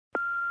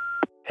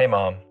Hey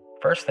Mom,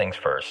 first things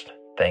first,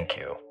 thank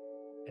you.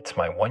 It's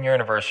my 1-year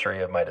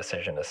anniversary of my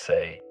decision to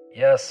say,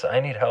 yes, I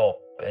need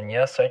help, and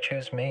yes, I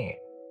choose me.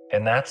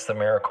 And that's the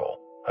miracle.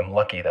 I'm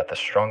lucky that the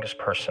strongest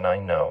person I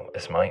know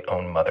is my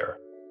own mother.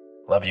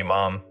 Love you,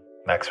 Mom.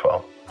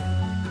 Maxwell.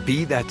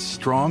 Be that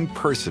strong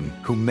person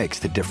who makes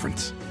the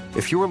difference.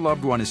 If your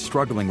loved one is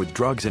struggling with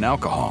drugs and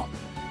alcohol,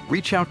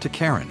 reach out to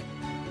Caron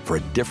for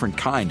a different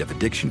kind of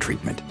addiction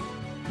treatment.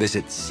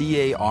 Visit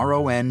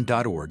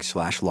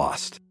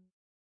caron.org/lost.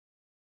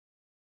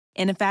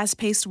 In a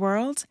fast-paced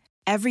world,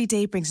 every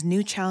day brings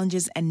new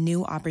challenges and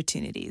new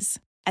opportunities.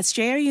 At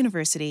Strayer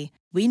University,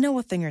 we know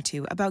a thing or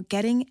two about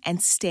getting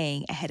and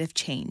staying ahead of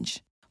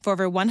change. For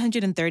over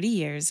 130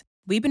 years,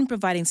 we've been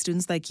providing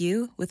students like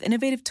you with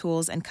innovative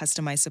tools and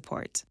customized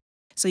support,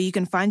 so you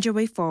can find your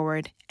way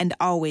forward and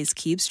always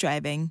keep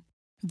striving.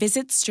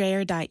 Visit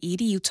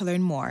strayer.edu to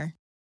learn more.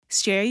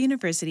 Strayer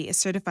University is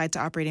certified to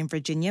operate in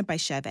Virginia by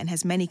Chev and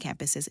has many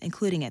campuses,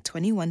 including at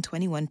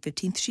 2121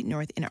 15th Street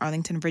North in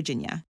Arlington,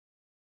 Virginia.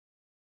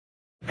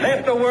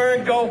 Let the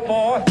word go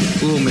forth.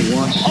 Fool me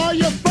once. Are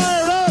you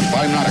fired up?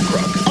 I'm not a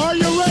crook. Are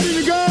you ready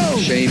to go?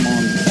 Shame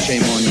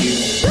on you.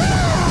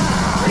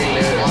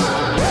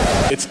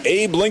 It's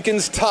Abe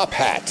Lincoln's Top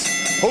Hat,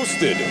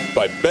 hosted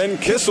by Ben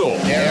Kissel.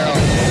 Yeah.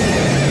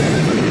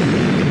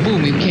 Fool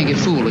me, we can't get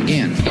fooled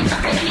again. All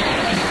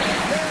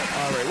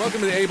right,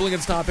 welcome to the Abe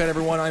Lincoln's Top Hat,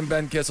 everyone. I'm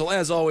Ben Kissel,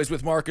 as always,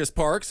 with Marcus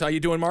Parks. How you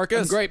doing,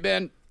 Marcus? I'm great,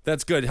 Ben.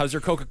 That's good. How's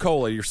your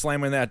Coca-Cola? You're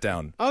slamming that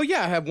down. Oh,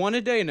 yeah, I have one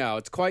a day now.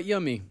 It's quite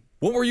yummy.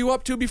 What were you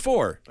up to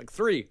before? Like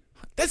 3.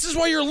 This is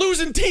why you're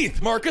losing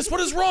teeth, Marcus.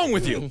 What is wrong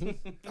with you?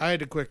 I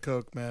had to quit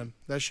Coke, man.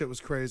 That shit was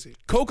crazy.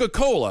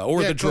 Coca-Cola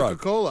or the drug?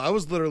 Coca-Cola. I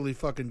was literally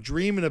fucking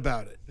dreaming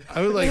about it.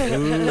 I was like,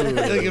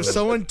 like if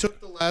someone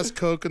took the last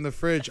Coke in the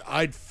fridge,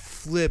 I'd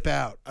flip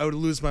out. I would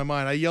lose my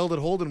mind. I yelled at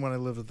Holden when I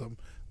lived with him.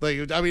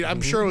 Like, I mean,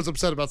 I'm sure I was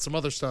upset about some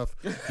other stuff.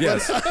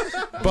 Yes.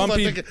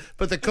 Bumpy.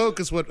 But the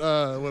Coke is what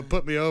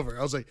put me over.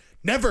 I was like,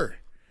 never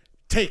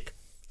take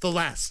the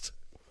last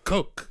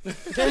Coke.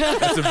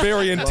 That's a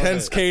very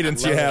intense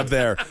cadence you have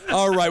there.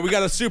 All right, we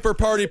got a super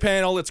party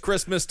panel. It's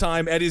Christmas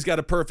time. Eddie's got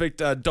a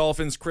perfect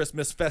Dolphins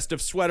Christmas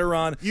festive sweater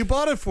on. You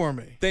bought it for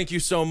me. Thank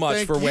you so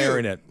much for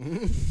wearing it.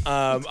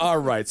 All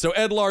right, so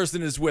Ed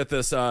Larson is with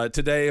us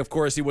today. Of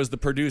course, he was the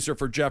producer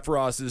for Jeff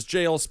Ross's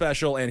Jail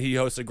special, and he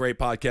hosts a great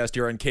podcast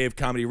here on Cave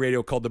Comedy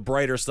Radio called The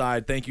Brighter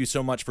Side. Thank you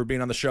so much for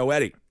being on the show,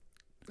 Eddie.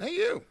 Thank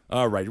you.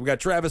 All right, we got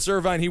Travis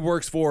Irvine. He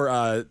works for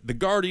The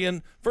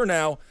Guardian for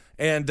now.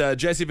 And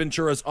Jesse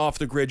Ventura's Off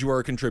the Grid. You are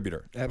a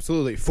contributor.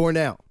 Absolutely. For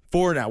now,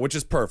 which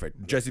is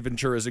perfect. Jesse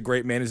Ventura is a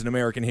great man. He's an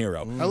American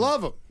hero. I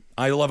love him.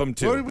 I love him,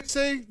 too. What did we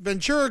say?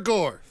 Ventura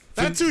Gore.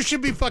 That's who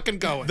should be fucking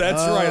going.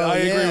 That's right. I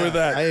agree with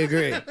that. I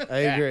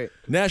agree.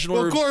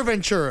 Gore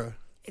Ventura.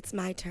 It's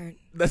my turn.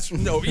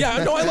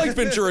 I like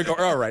Ventura Gore.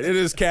 All right, it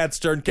is Kat's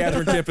turn.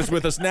 Catherine Tipp is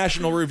with us,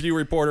 National Review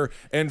reporter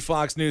and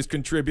Fox News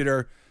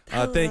contributor.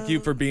 Thank you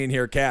for being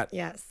here, Kat.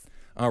 Yes.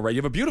 All right, you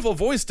have a beautiful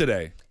voice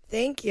today.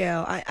 Thank you.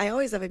 I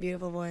always have a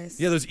beautiful voice.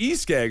 Yeah, those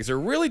e-skags are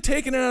really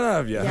taking it out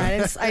of you.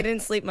 Yeah, I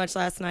didn't sleep much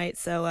last night,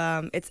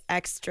 so it's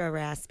extra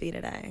raspy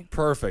today.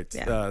 Perfect.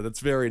 Yeah. That's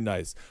very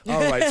nice. All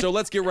right, so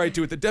let's get right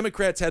to it. The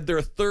Democrats had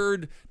their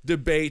third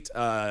debate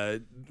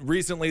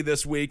recently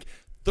this week.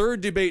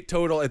 Third debate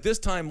total. At this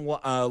time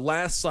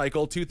last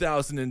cycle,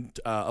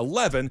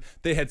 2011,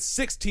 they had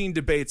 16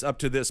 debates up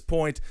to this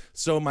point.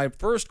 So my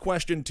first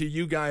question to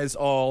you guys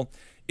all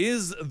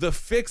is the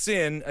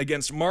fix-in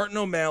against Martin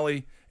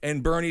O'Malley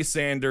and Bernie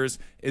Sanders.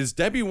 Is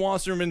Debbie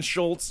Wasserman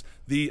Schultz,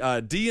 the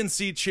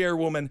DNC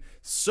chairwoman,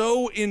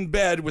 so in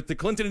bed with the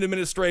Clinton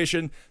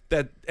administration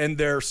and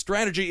their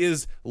strategy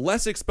is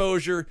less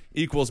exposure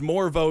equals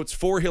more votes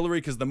for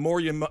Hillary, because the more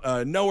you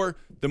know her,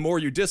 the more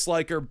you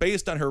dislike her,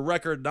 based on her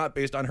record, not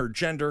based on her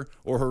gender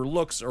or her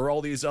looks or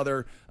all these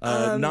other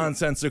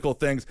nonsensical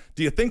things.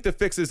 Do you think the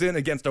fix is in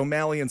against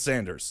O'Malley and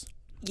Sanders?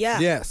 Yeah.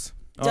 Yes.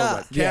 Duh. All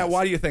right. Yeah,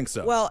 why do you think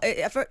so? Well,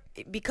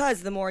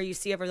 because the more you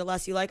see of her, the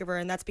less you like of her,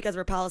 and that's because of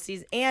her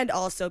policies, and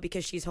also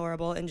because she's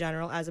horrible in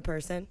general as a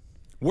person.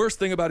 Worst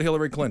thing about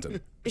Hillary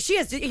Clinton. She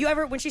is. You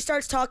ever, when she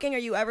starts talking, are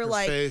you ever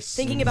face.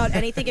 thinking about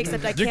anything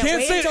except I can't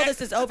wait until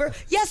this is over?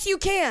 Yes, you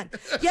can.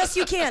 Yes,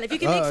 you can. If you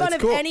can make fun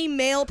of any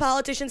male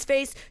politician's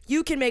face,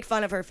 you can make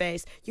fun of her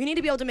face. You need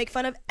to be able to make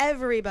fun of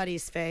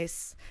everybody's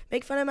face.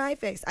 Make fun of my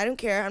face. I don't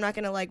care. I'm not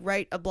going to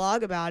write a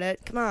blog about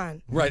it. Come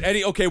on. Right,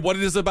 Eddie. Okay, what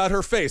it is about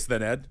her face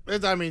then, Ed?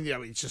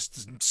 It's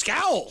just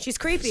scowl. She's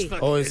creepy.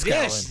 Always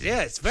scowling.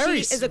 Yeah, it's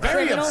very, she is a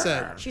very criminal.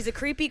 upset. She's a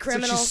creepy It's like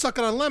criminal. she's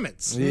sucking on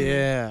lemons.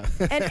 Yeah.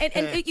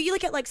 and you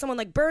look at someone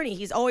like Bernie.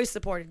 He's always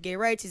supported gay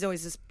rights. He's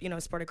always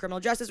supported criminal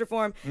justice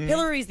reform.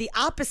 Hillary's the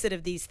opposite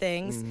of these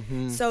things.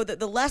 So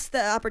the less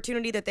the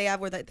opportunity that they have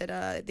where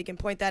that they can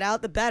point that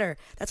out, the better.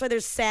 That's why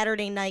there's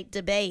Saturday night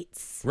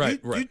debates. Right.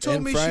 You told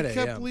And me Friday, she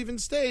kept yeah. leaving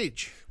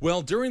stage.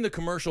 Well, during the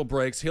commercial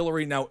breaks,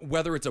 Hillary, now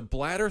whether it's a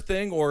bladder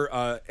thing or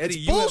Eddie,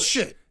 It's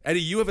bullshit.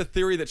 Eddie, you have a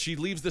theory that she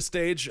leaves the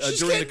stage She's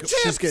during getting the.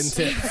 tips. She's getting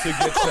tips.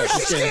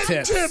 She's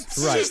getting tips.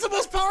 Right. She's the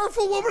most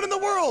powerful woman in the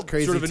world.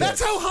 Crazy Sort of tips.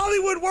 That's how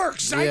Hollywood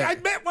works. Yeah. I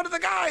met one of the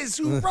guys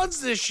who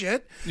runs this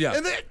shit. Yeah.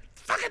 And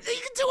fucking,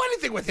 you can do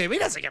anything with him. He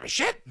doesn't give a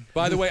shit.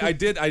 By the way, I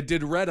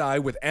did Red Eye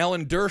with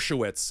Alan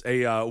Dershowitz,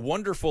 a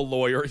wonderful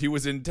lawyer. He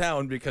was in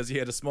town because he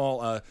had a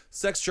small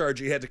sex charge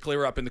he had to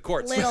clear up in the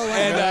courts. Little one.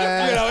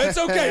 And it's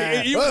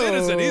okay. He was Whoa.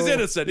 innocent. He's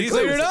innocent. He He's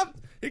cleared it innocent. up?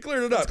 He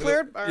cleared it up. It's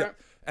cleared? All Yeah. right.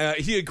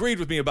 He agreed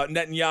with me about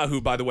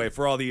Netanyahu, by the way,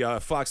 for all the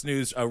Fox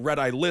News Red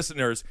Eye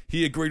listeners.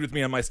 He agreed with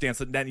me on my stance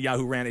that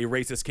Netanyahu ran a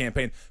racist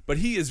campaign, but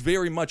he is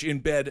very much in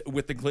bed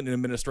with the Clinton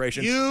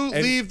administration. You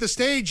leave the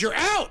stage, you're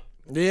out.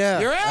 Yeah.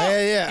 You're out.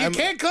 Yeah. You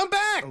can't come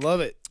back. I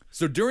love it.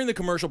 So during the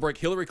commercial break,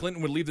 Hillary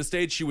Clinton would leave the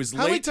stage. She was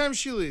How many late times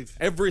she leave?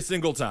 every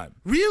single time.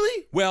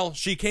 Really? Well,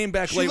 she came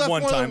back She late left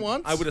one more than time.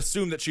 once? I would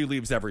assume that she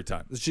leaves every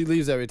time. She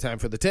leaves every time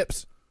for the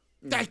tips.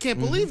 I can't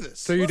believe this.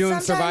 So you're doing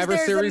Sometimes Survivor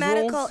there's Series a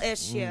medical rules?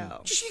 issue.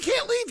 You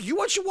can't leave.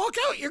 Once you walk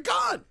out, you're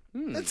gone.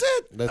 That's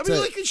it. That's I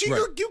mean, it.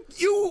 like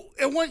you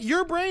want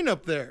your brain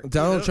up there.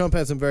 Donald Trump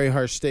had some very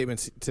harsh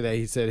statements today.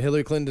 He said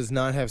Hillary Clinton does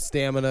not have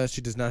stamina. She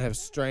does not have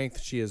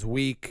strength. She is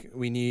weak.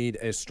 We need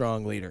a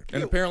strong leader.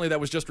 And apparently that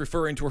was just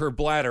referring to her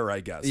bladder, I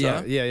guess. Yeah,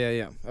 huh?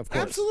 yeah. Of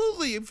course.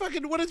 Absolutely.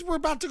 Fucking we're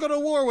about to go to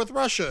war with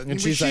Russia. And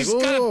she's like,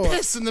 got "Ooh." to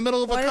piss in the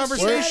middle of a What if she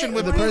conversation had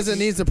with The What if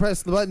president needs to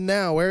press the button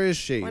now. Where is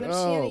she? What if she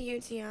had a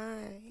UTI?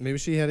 Maybe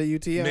she had a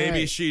UTI.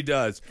 Maybe she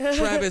does.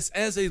 Travis,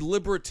 as a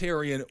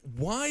libertarian,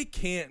 why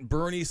can't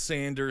Bernie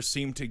Sanders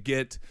seem to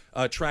get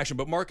traction?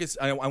 But Marcus,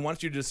 I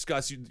want you to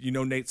discuss. You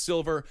know Nate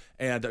Silver,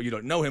 and you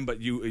don't know him, but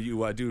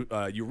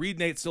you read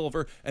Nate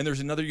Silver, and there's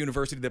another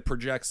university that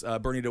projects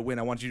Bernie to win.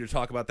 I want you to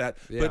talk about that.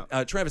 Yeah.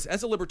 But Travis,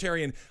 as a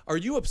libertarian, are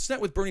you upset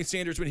with Bernie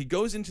Sanders when he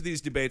goes into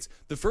these debates?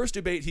 The first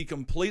debate, he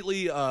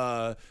completely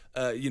got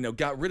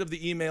rid of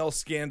the email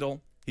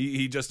scandal.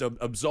 He just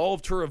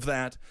absolved her of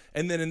that,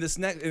 and then in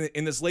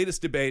this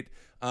latest debate,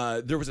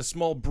 there was a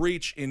small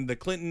breach in the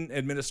Clinton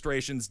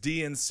administration's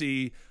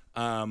DNC,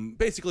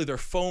 basically their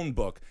phone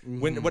book.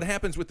 What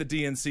happens with the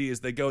DNC is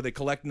they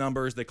collect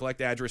numbers, they collect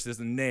addresses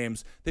and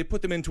names, they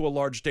put them into a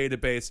large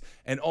database,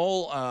 and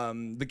all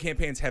the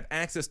campaigns have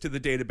access to the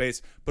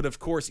database. But of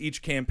course,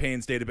 each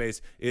campaign's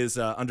database is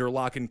under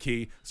lock and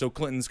key. So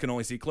Clinton's can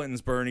only see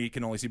Clinton's, Bernie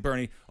can only see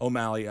Bernie,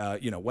 O'Malley,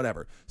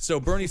 whatever. So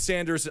Bernie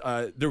Sanders,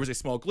 there was a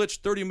small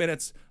glitch,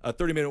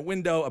 30-minute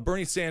window. A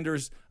Bernie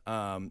Sanders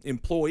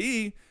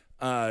employee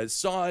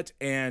saw it,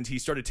 and he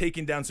started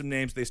taking down some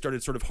names. They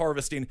started sort of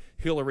harvesting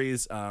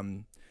Hillary's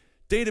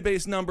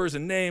database numbers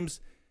and names,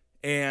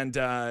 and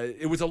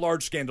it was a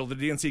large scandal. The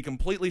DNC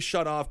completely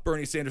shut off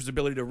Bernie Sanders'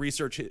 ability to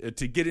research,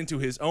 to get into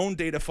his own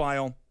data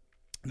file.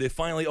 They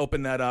finally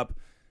opened that up.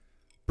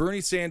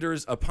 Bernie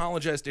Sanders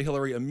apologized to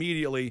Hillary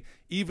immediately,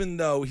 even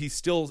though he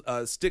still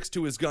sticks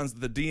to his guns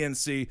that the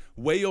DNC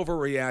way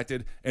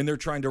overreacted and they're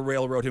trying to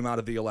railroad him out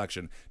of the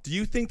election. Do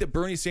you think that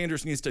Bernie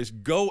Sanders needs to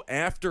go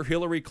after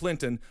Hillary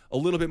Clinton a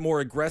little bit more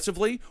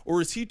aggressively,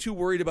 or is he too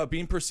worried about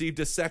being perceived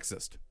as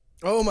sexist?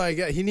 Oh, my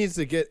God. He needs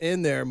to get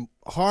in there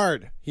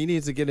hard.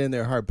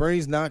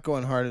 Bernie's not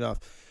going hard enough.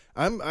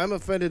 I'm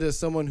offended as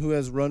someone who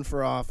has run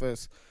for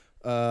office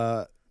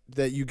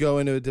that you go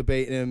into a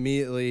debate and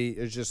immediately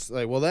is just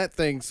like, well, that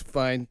thing's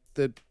fine.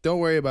 Don't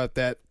worry about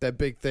that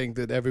big thing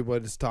that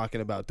everybody's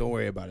talking about. Don't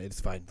worry about it. It's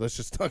fine. Let's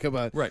just talk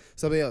about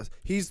something else.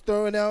 He's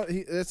throwing out,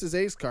 that's his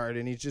ace card,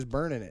 and he's just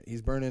burning it.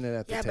 He's burning it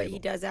at the table. Yeah, but he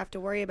does have to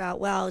worry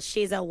about, well,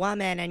 she's a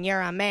woman and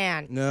you're a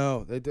man.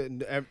 No, they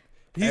didn't.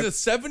 He's a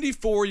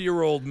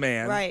 74-year-old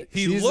man. Right.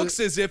 He looks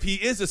as if he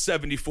is a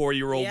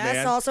 74-year-old man.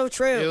 That's also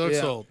true. He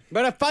looks old.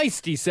 But a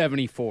feisty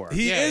 74.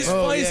 He is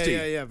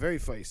feisty. Yeah, very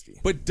feisty.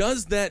 But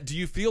do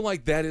you feel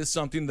like that is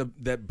something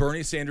that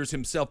Bernie Sanders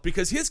himself,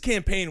 because his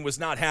campaign was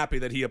not happy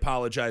that he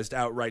apologized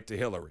outright to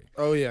Hillary.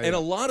 Oh, yeah. And a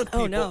lot of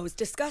people. Oh, no, it was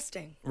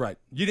disgusting. Right.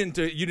 You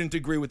didn't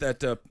agree with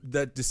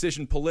that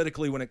decision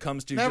politically when it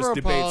comes to Never just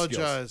debate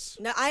apologize. skills.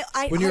 No,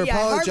 I When you're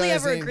apologizing, hardly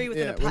ever agree with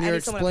when you're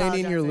someone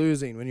explaining, you're apologizing.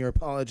 losing. When you're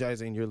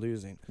apologizing, you're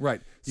losing. Right.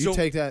 You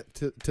take that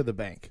to the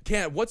bank.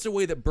 Kat, what's a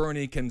way that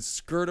Bernie can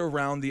skirt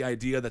around the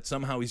idea that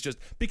somehow he's just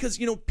because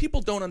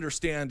people don't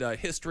understand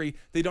history.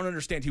 They don't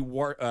understand he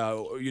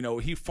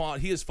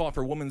has fought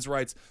for women's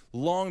rights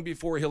long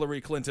before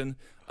Hillary Clinton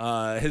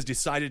has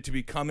decided to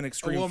become an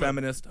extreme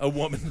feminist. A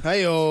woman.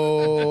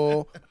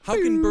 Hey-o. How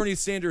can Bernie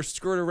Sanders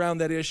skirt around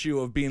that issue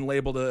of being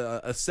labeled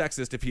a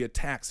sexist if he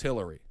attacks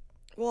Hillary?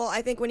 Well,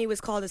 I think when he was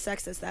called a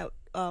sexist that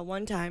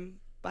one time,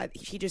 but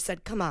he just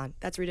said, come on,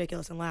 that's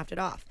ridiculous, and laughed it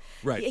off.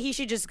 Right. He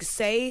should just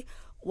say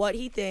what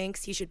he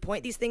thinks. He should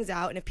point these things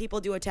out, and if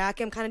people do attack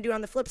him, kind of do it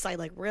on the flip side,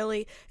 like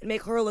really, and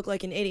make her look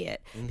like an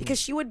idiot. Because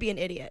she would be an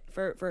idiot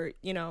for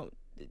to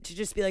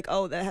just be like,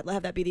 oh,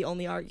 have that be the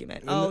only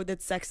argument.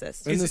 That's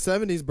sexist. In the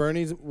 70s,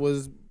 Bernie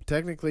was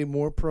technically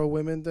more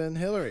pro-women than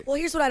Hillary. Well,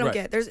 here's what I don't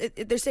get.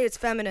 They say it's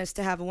feminist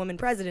to have a woman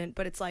president,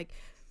 but it's like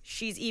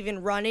she's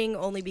even running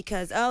only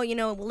because,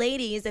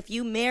 ladies, if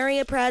you marry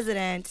a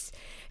president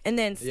and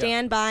then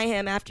stand by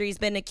him after he's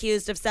been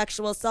accused of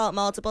sexual assault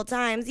multiple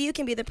times. You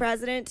can be the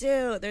president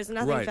too. There's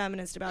nothing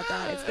feminist about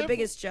that. It's the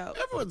biggest joke.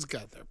 Everyone's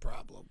got their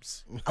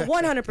problems.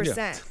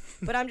 100%.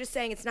 But I'm just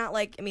saying, it's not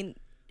like, I mean,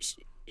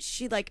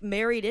 she like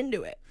married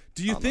into it.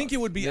 Do you think it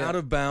would be out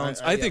of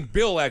bounds? I think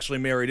Bill actually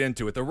married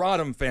into it. The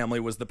Rodham family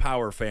was the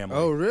power family.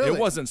 Oh, really? It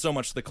wasn't so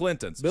much the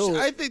Clintons. Bill,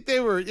 I think they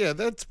were,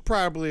 that's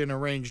probably an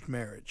arranged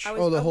marriage.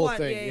 the whole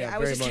thing. Yeah, I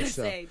was very just much going to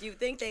so. say, do you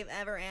think they've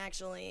ever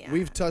actually...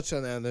 We've touched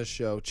on that on this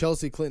show.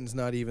 Chelsea Clinton's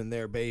not even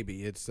their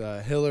baby. It's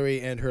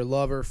Hillary and her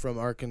lover from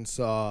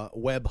Arkansas,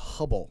 Webb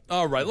Hubble.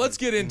 All right, let's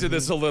get into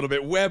this a little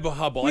bit. Webb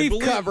Hubble. We've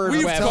covered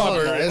We've Webb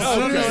covered Hubble. it. I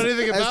don't know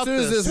anything about As soon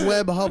as this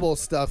Webb Hubble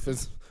stuff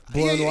is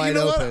blown wide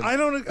open, I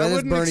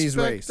wouldn't Bernie's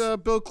expect race.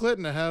 Bill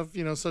Clinton to have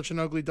such an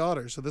ugly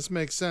daughter. So this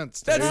makes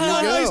sense. That's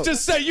not nice to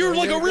say. You're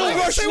like a real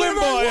Rush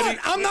Limbaugh.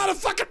 I'm not a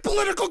fucking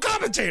political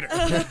commentator.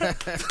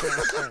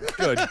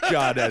 Good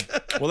God, Ed.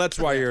 Well, that's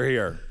why you're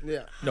here.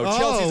 Yeah. No,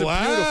 Chelsea's a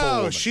beautiful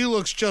woman. She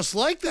looks just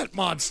like that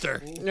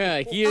monster.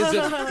 Yeah,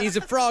 he's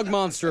a frog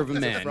monster of a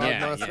man.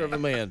 Frog monster of a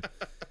man.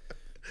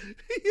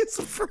 He is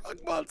a frog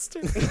monster.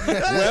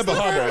 Webb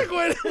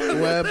Hubble.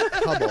 Webb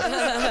Hubble.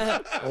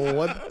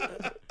 Webb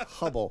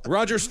Hubble.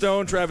 Roger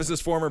Stone, Travis's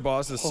former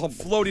boss, is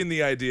floating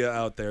the idea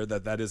out there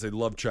that is a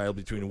love child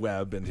between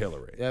Webb and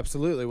Hillary.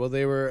 Absolutely. Well,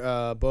 they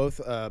were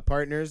both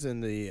partners in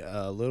the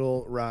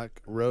Little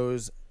Rock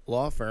Rose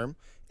law firm.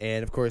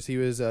 And, of course, he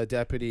was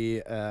Deputy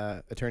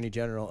Attorney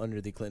General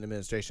under the Clinton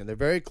administration. They're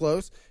very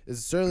close.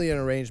 It's certainly an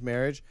arranged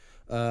marriage.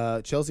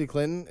 Chelsea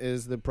Clinton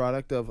is the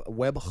product of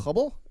Webb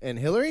Hubble and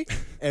Hillary.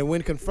 And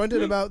when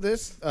confronted about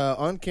this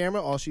on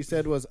camera, all she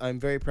said was, "I'm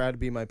very proud to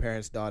be my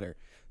parents' daughter."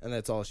 And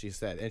that's all she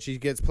said. And she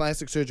gets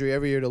plastic surgery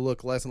every year to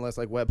look less and less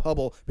like Webb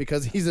Hubble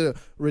because he's a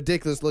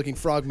ridiculous-looking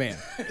frog man.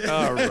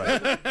 All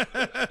right.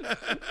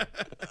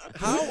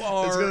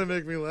 It's going to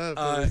make me laugh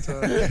every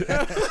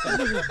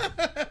time.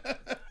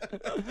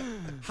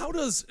 How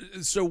does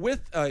with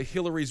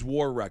Hillary's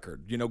war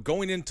record,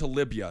 going into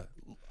Libya,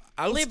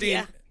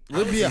 ousting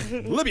Libya,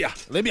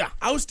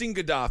 ousting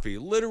Gaddafi,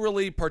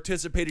 literally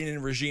participating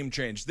in regime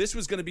change. This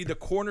was going to be the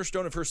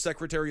cornerstone of her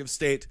Secretary of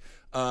State.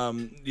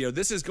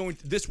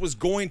 This was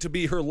going to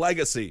be her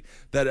legacy.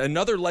 That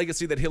another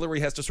legacy that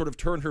Hillary has to sort of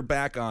turn her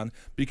back on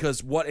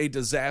because what a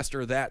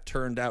disaster that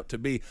turned out to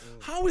be.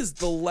 How is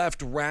the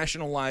left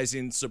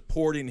rationalizing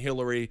supporting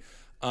Hillary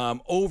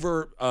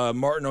over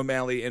Martin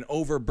O'Malley and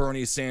over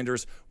Bernie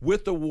Sanders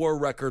with the war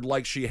record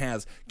like she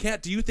has?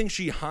 Kat, do you think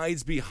she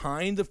hides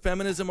behind the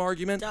feminism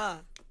argument? Duh.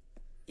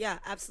 Yeah,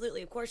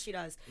 absolutely. Of course she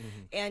does.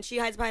 And she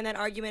hides behind that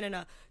argument in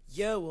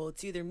well,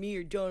 it's either me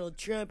or Donald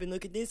Trump, and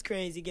look at this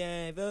crazy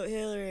guy, vote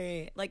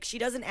Hillary. Like, she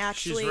doesn't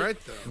actually... She's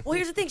right, though. Well,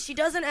 here's the thing. She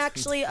doesn't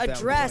actually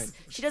address...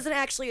 She doesn't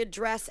actually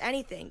address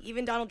anything.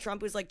 Even Donald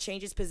Trump, who's,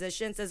 changed his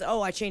position, says,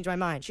 oh, I changed my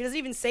mind. She doesn't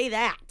even say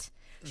that.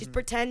 She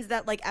pretends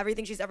that,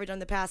 everything she's ever done in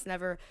the past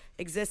never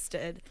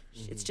existed.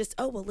 It's just,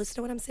 oh, well, listen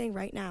to what I'm saying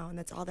right now, and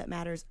that's all that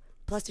matters.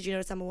 Plus, did you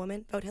notice I'm a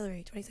woman? Vote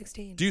Hillary,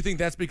 2016. Do you think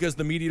that's because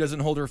the media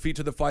doesn't hold her feet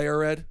to the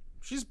fire, Ed?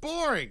 She's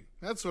boring.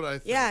 That's what I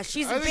think. Yeah, I think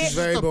she's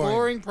very just a boring.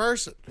 boring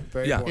person.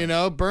 Very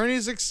boring.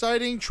 Bernie's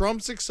exciting.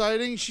 Trump's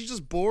exciting. She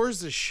just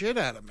bores the shit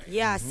out of me.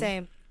 Yeah,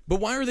 same.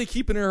 But why are they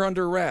keeping her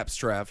under wraps,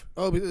 Trav?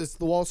 Oh, because it's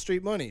the Wall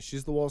Street money.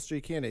 She's the Wall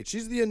Street candidate.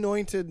 She's the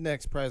anointed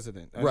next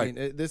president. I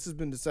mean, this has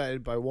been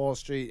decided by Wall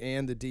Street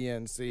and the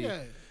DNC.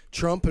 Yeah.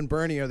 Trump and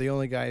Bernie are the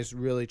only guys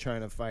really trying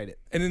to fight it.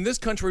 And in this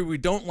country, we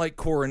don't like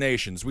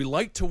coronations. We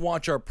like to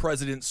watch our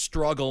presidents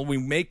struggle. We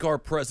make our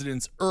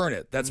presidents earn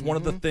it. That's one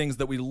of the things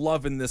that we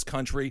love in this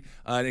country,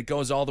 and it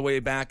goes all the way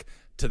back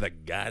to the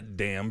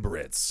goddamn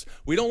Brits.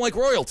 We don't like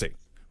royalty.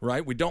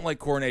 Right? We don't like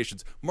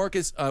coronations.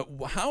 Marcus,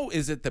 how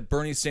is it that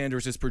Bernie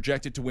Sanders is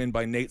projected to win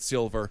by Nate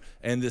Silver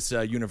and this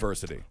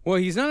university? Well,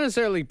 he's not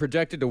necessarily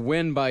projected to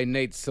win by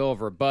Nate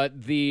Silver,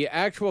 but the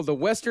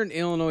Western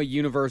Illinois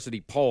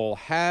University poll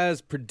has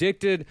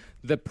predicted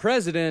the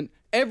president,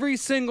 every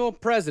single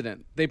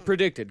president they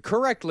predicted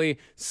correctly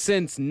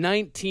since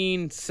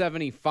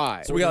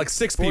 1975. So we got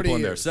 6 people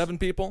in there. years. 7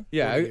 people?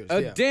 Yeah, years,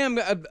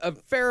 a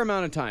fair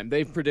amount of time.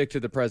 They've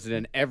predicted the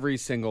president every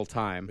single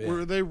time.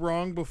 Were they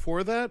wrong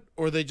before that,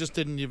 or they just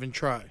didn't even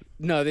try?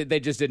 No, they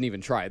just didn't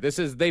even try.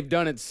 They've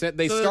done it.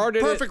 They So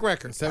started perfect it,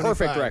 record.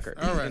 Perfect record.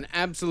 All right. An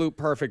absolute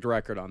perfect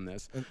record on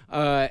this.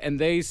 And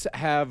they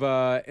have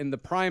in the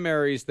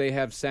primaries they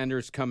have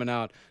Sanders coming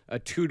out a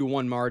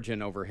 2-1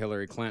 margin over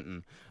Hillary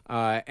Clinton.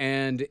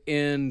 And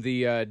in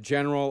the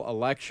general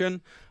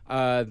election,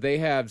 they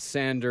have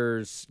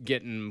Sanders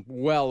getting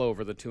well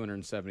over the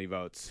 270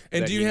 votes.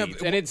 And do you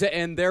have? Needs.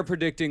 And they're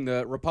predicting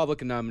the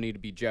Republican nominee to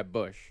be Jeb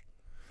Bush.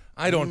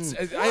 I don't.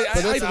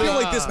 I feel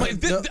like this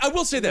might. I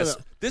will say this: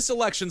 this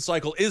election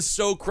cycle is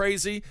so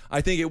crazy.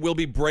 I think it will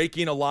be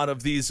breaking a lot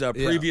of these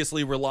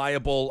previously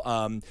reliable.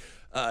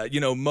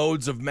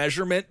 Modes of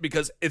measurement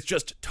because it's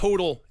just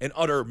total and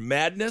utter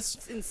madness.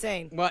 It's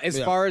insane. Well, as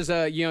far as,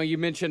 you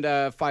mentioned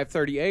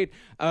 538,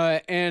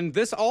 and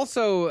this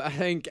also, I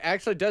think,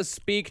 actually does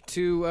speak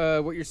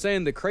to what you're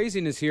saying. The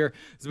craziness here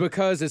is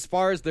because as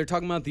far as they're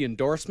talking about the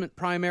endorsement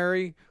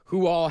primary,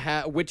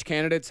 which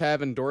candidates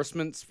have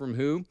endorsements from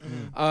who.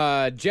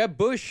 Jeb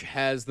Bush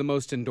has the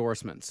most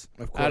endorsements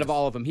out of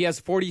all of them. He has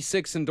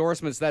 46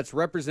 endorsements. That's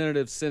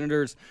representatives,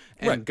 senators,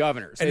 and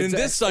governors. And in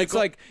this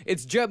cycle,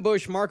 it's Jeb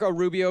Bush, Marco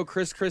Rubio,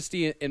 Chris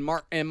Christie, and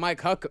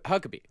Mike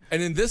Huckabee.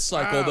 And in this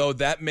cycle, though,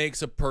 that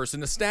makes a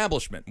person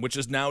establishment, which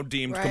is now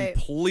deemed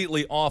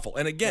completely awful.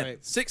 And again,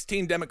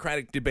 16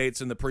 Democratic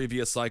debates in the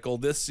previous cycle.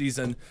 This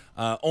season,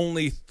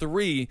 only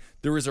 3.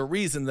 There is a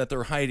reason that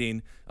they're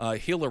hiding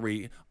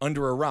Hillary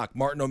under a rock.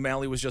 Martin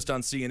O'Malley was just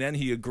on CNN.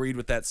 He agreed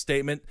with that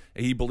statement.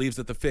 He believes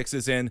that the fix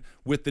is in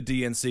with the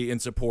DNC in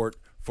support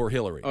for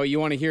Hillary. Oh, you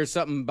want to hear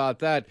something about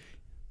that?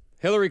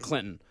 Hillary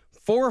Clinton,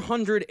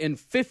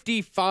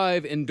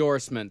 455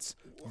 endorsements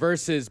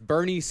versus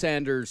Bernie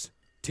Sanders,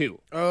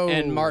 2.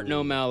 And Martin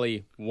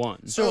O'Malley,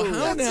 1. So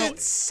how that's now?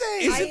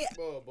 insane.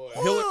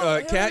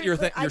 Kat, you're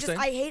saying?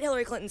 I hate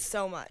Hillary Clinton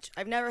so much.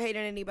 I've never hated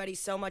anybody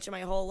so much in my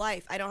whole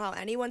life. I don't know how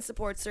anyone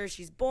supports her.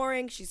 She's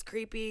boring. She's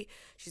creepy.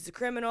 She's a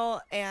criminal,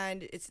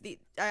 and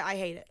I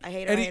hate it. I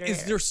hate her. And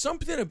is there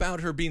something about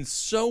her being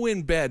so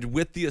in bed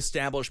with the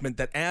establishment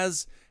that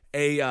as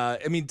a,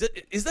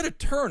 is that a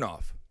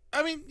turnoff?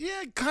 I mean,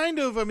 yeah, kind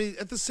of. I mean,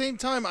 at the same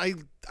time,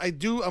 I'm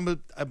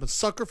a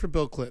sucker for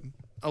Bill Clinton.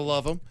 I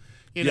love him.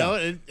 You know,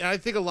 and I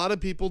think a lot of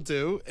people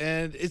do,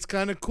 and it's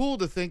kind of cool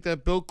to think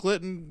that Bill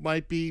Clinton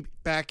might be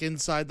back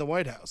inside the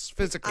White House,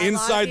 physically.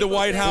 Inside the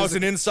White House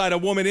and inside a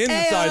woman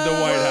inside the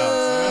White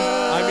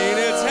House. I mean,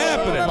 it's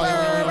happening.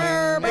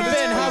 Hey,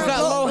 Ben, how's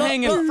that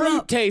low-hanging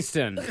fruit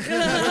tasting?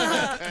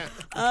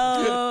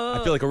 I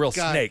feel like a real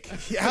snake.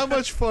 How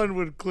much fun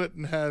would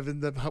Clinton have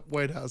in the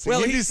White House?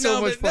 Well, he'd be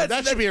so much fun.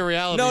 That should be a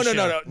reality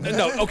show.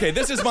 No. Okay,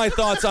 this is my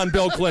thoughts on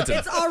Bill Clinton.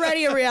 It's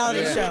already a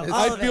reality show.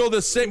 I feel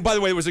the same. By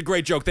the way, it was a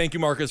great joke. Thank you,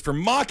 Marcus, for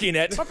mocking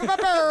it. All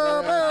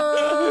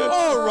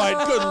right,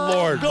 good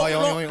Lord.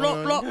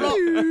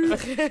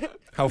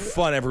 How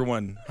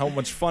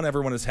much fun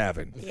everyone is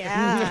having.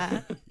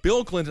 Yeah.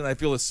 Bill Clinton, I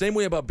feel the same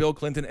way about Bill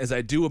Clinton as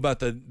I do about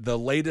the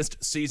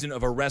latest season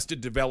of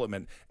Arrested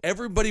Development.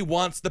 Everybody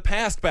wants the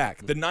past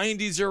back. The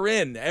 90s are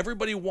in.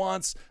 Everybody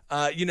wants,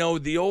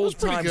 the old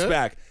times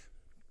back.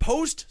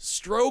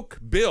 Post-stroke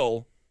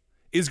Bill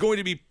is going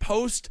to be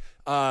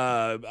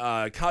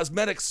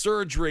post-cosmetic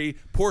surgery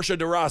Portia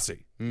de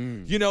Rossi.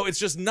 It's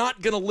just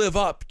not going to live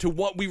up to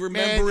what we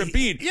remember it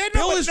being.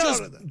 Bill is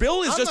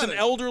just an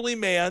elderly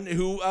man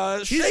who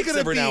shakes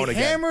every now and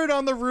again. He's hammered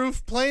on the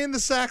roof, playing the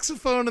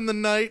saxophone in the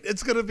night.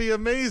 It's going to be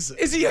amazing.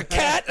 Is he a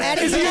cat?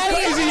 Is he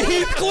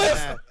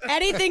Heathcliff?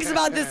 Eddie thinks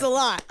about this a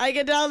lot. I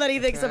can tell that he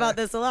thinks about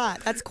this a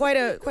lot. That's quite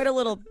a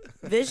little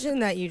vision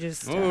that you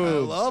just. I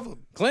love him.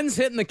 Clinton's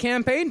hitting the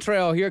campaign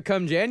trail here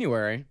come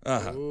January.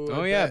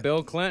 Uh-huh.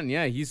 Bill Clinton.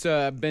 Yeah, he's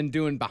been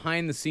doing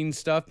behind-the-scenes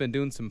stuff, been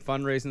doing some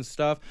fundraising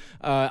stuff,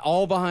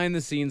 all behind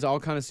the scenes,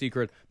 all kind of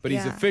secret, but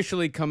he's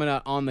officially coming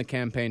out on the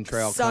campaign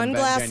trail.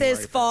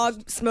 Sunglasses,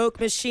 fog, smoke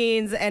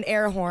machines, and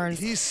air horns.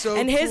 He's so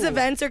And his cool.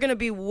 events are going to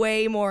be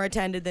way more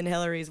attended than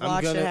Hillary's.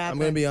 Watch it happen. I'm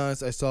going to be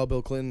honest. I saw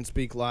Bill Clinton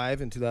speak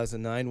live in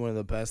 2009, one of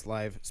the best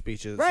live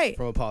speeches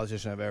from a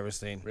politician I've ever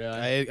seen.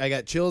 Really? I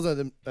got chills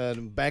on the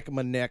back of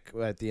my neck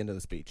at the end of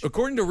the speech.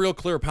 According to Real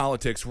Clear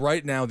Politics,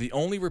 right now, the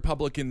only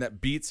Republican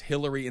that beats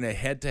Hillary in a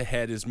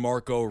head-to-head is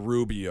Marco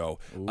Rubio.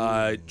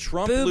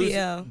 Trump loses.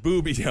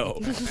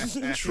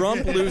 Boobio.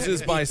 Trump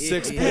loses by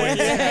 6 points.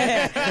 It's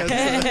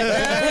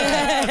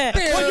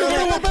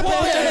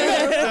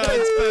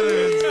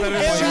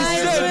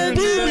better.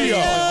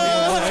 Boobio.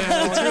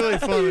 It's really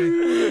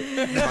funny.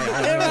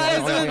 It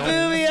rhymes with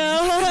Boobio.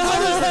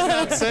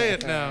 Say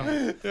it now.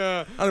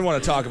 I don't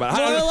want to talk about it.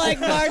 More like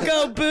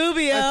Marco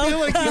Boobio. I feel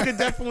like you could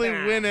definitely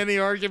win any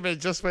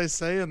argument just by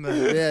saying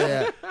that.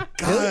 Yeah.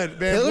 God,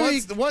 man.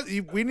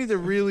 Hillary- We need to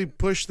really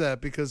push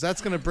that because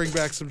that's going to bring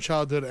back some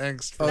childhood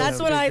angst. For That's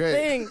him. what I great.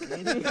 think.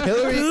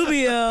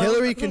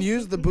 Hillary can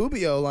use the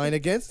boobio line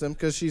against him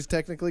because she's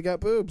technically got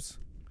boobs.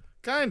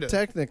 Kind of.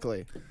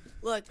 Technically.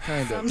 Look,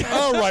 Kind of.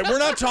 All right, we're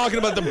not talking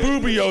about the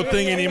Boobio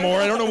thing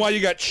anymore. I don't know why you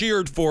got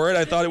cheered for it.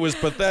 I thought it was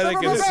pathetic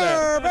and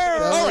sad.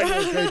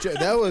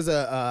 That was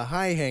a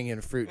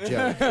high-hanging fruit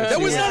joke. That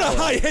was not a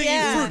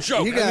high-hanging fruit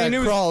joke. You got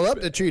to crawl up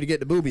the tree to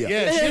get the boobio.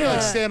 Yeah, she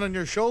like stand on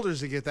your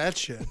shoulders to get that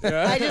shit.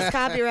 I just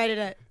copyrighted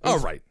it. All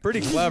right. Pretty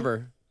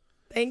clever.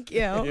 Thank you.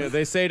 Yeah,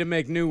 they say to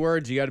make new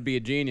words, you got to be a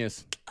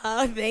genius.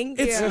 Oh, thank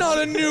you. It's not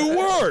a new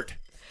word.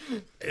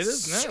 It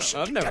is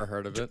now. I've never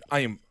heard of it.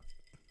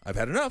 I've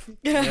had enough.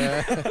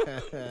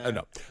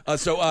 No.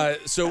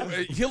 So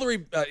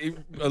Hillary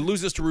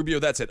loses to Rubio.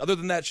 That's it. Other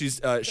than that,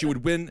 she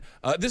would win.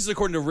 This is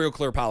according to Real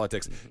Clear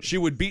Politics. She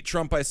would beat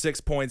Trump by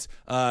 6 points.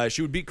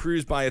 She would beat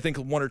Cruz by I think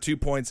 1 or 2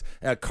 points.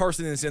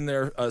 Carson is in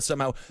there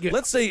somehow. Yeah.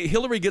 Let's say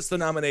Hillary gets the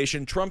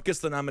nomination. Trump gets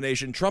the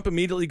nomination. Trump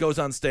immediately goes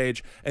on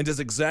stage and does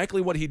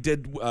exactly what he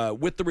did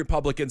with the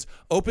Republicans.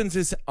 Opens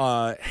his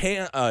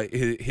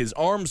his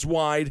arms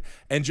wide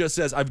and just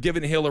says, "I've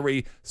given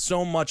Hillary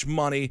so much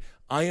money.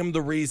 I am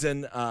the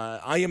reason.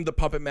 I am the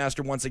puppet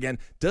master once again."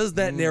 Does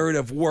that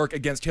narrative work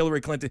against Hillary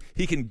Clinton?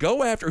 He can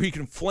go after, he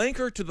can flank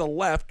her to the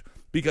left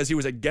because he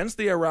was against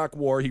the Iraq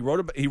War. He wrote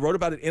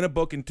about it in a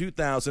book in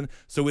 2000,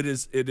 so it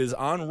is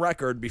on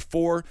record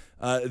before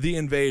the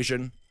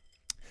invasion.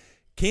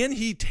 Can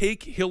he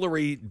take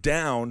Hillary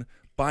down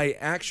by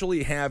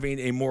actually having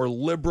a more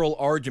liberal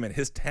argument?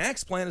 His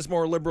tax plan is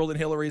more liberal than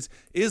Hillary's.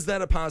 Is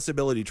that a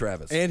possibility,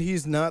 Travis? And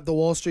he's not the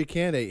Wall Street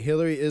candidate.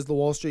 Hillary is the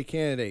Wall Street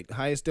candidate.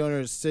 Highest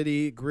donors,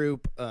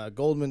 Citigroup,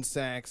 Goldman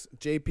Sachs,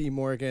 J.P.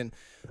 Morgan.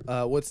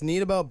 What's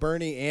neat about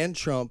Bernie and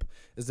Trump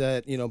is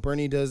that,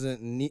 Bernie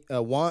doesn't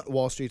want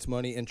Wall Street's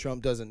money and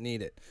Trump doesn't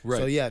need it. Right.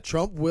 So, yeah,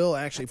 Trump will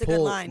actually That's a good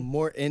pull line.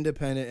 more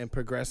independent and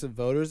progressive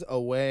voters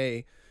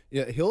away.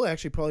 Yeah, he'll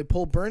actually probably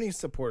pull Bernie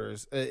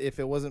supporters if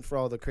it wasn't for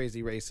all the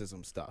crazy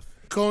racism stuff.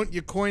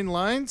 You coin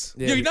lines?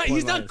 Yeah,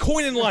 He's not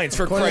coining lines,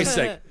 for Christ's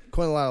sake.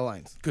 Coin a lot of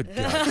lines. Good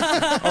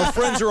God. Our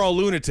friends are all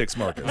lunatics,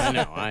 Marcus. I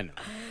know.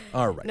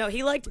 All right. No,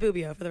 he liked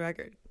Bubio, for the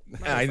record.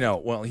 I know.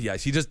 Well,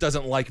 yes, he just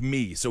doesn't like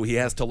me, so he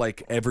has to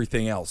like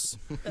everything else.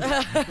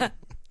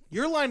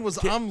 Your line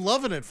was, I'm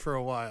loving it for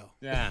a while.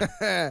 Yeah.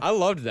 I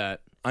loved that.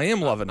 I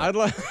am loving it. I'd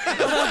like.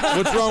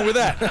 What's wrong with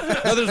that?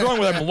 Nothing's wrong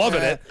with I'm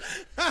loving it.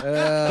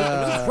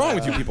 What's wrong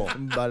with you people?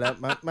 I'm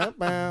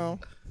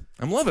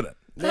loving it.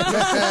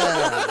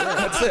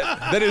 That's it.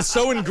 That is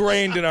so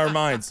ingrained in our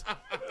minds.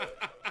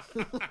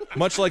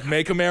 Much like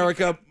Make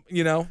America,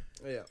 Yeah.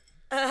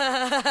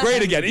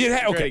 Great again.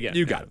 Okay, Great again.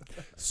 You got it.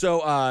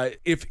 So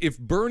if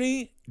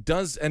Bernie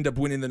does end up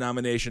winning the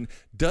nomination,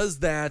 does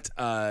that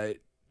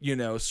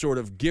sort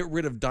of get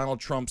rid of Donald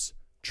Trump's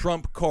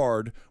Trump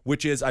card,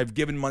 which is I've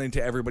given money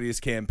to everybody's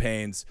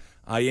campaigns.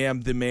 I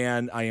am the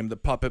man. I am the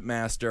puppet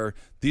master.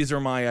 These are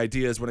my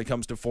ideas when it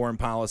comes to foreign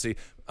policy.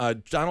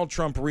 Donald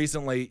Trump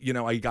recently,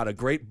 I got a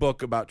great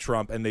book about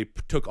Trump, and they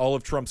took all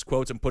of Trump's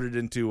quotes and put it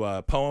into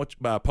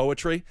poetry.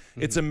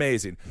 Mm-hmm. It's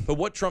amazing. But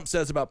what Trump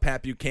says about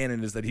Pat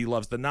Buchanan is that he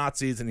loves the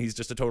Nazis and he's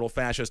just a total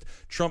fascist.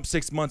 Trump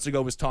 6 months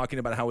ago was talking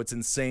about how it's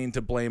insane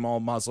to blame all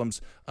Muslims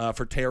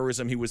for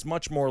terrorism. He was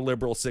much more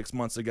liberal 6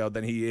 months ago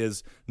than he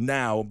is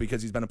now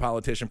because he's been a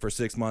politician for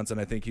 6 months, and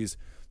I think he's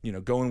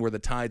going where the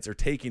tides are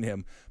taking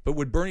him. But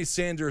would Bernie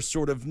Sanders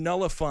sort of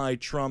nullify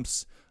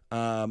Trump's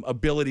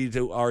ability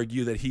to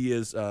argue that he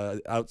is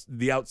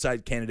the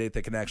outside candidate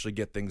that can actually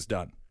get things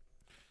done?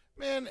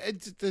 Man,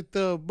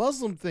 the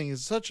Muslim thing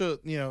is such a,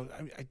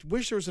 I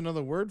wish there was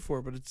another word for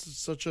it, but it's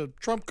such a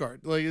trump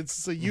card. Like,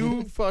 it's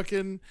a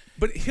fucking.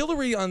 But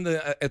Hillary on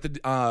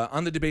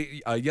the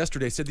debate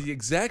yesterday said the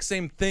exact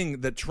same thing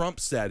that Trump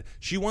said.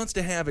 She wants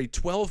to have a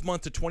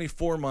 12-month to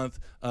 24-month,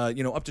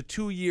 up to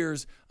 2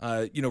 years,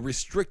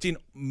 restricting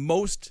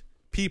most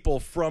people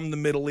from the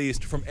Middle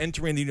East from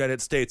entering the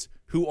United States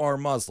who are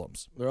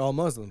Muslims. They're all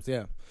Muslims,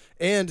 yeah.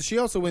 And she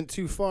also went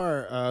too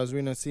far. I was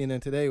reading on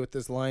CNN today with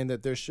this line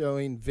that they're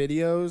showing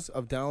videos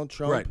of Donald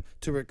Trump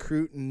to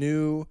recruit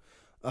new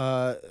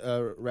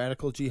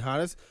radical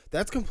jihadists.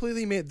 That's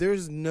completely made.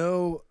 There's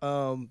no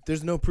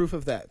proof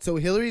of that. So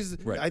Hillary's.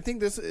 Right. I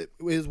think this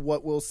is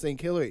what will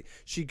sink Hillary.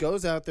 She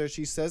goes out there.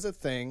 She says a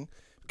thing,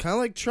 kind of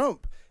like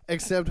Trump.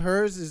 Except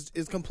hers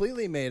is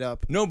completely made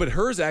up. No, but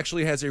hers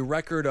actually has a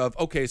record of,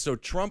 okay, so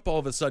Trump all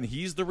of a sudden,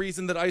 he's the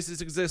reason that ISIS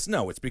exists?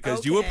 No, it's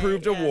because you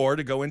approved a war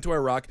to go into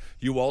Iraq.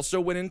 You also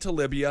went into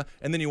Libya,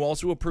 and then you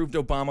also approved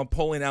Obama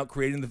pulling out,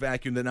 creating the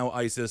vacuum that now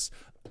ISIS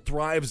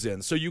thrives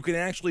in. So you can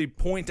actually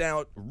point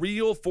out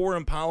real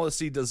foreign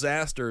policy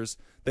disasters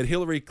that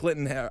Hillary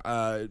Clinton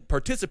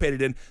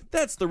participated in.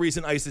 That's the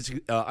reason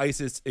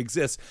ISIS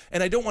exists.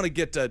 And I don't want to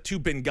get too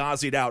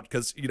Benghazi'd out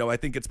because, I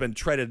think it's been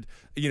treaded,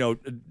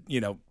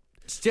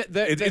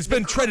 it's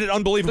been treaded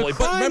unbelievably. The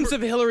crimes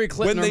of Hillary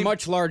Clinton are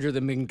much larger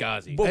than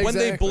Benghazi. But when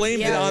they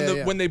blamed it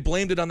on when they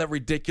blamed it on that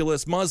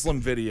ridiculous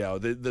Muslim video,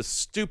 the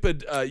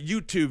stupid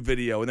YouTube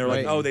video, and they're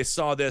like, "Oh, they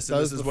saw this, and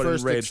this is what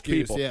enraged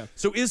people." Yeah.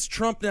 So is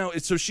Trump now?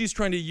 So she's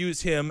trying to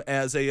use him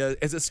as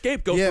a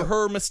scapegoat for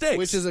her mistakes,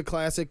 which is a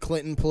classic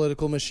Clinton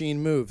political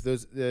machine move.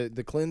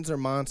 The Clintons are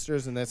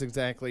monsters, and that's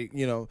exactly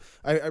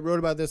I wrote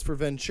about this for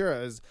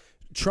Ventura.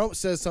 Trump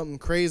says something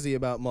crazy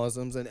about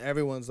Muslims, and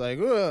everyone's like,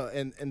 ugh.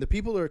 And the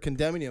people who are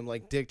condemning him,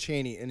 like Dick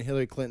Cheney and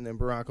Hillary Clinton and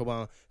Barack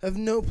Obama, have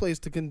no place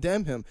to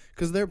condemn him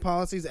because their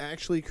policies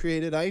actually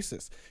created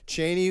ISIS.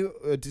 Cheney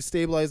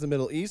destabilized the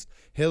Middle East.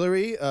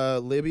 Hillary,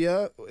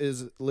 Libya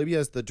is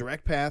the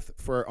direct path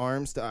for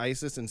arms to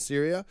ISIS in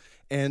Syria.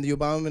 And the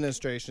Obama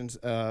administration's,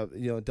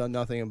 done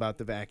nothing about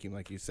the vacuum,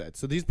 like you said.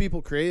 So these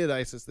people created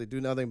ISIS. They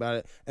do nothing about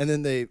it, and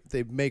then they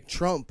make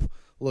Trump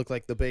look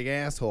like the big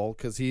asshole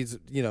because he's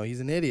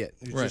an idiot.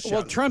 Right.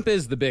 Well, Trump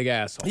is the big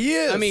asshole. He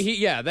is. I mean,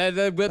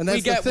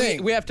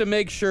 we have to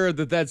make sure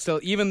that's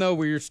still, even though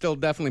we're still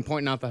definitely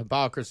pointing out the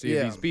hypocrisy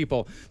of these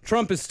people,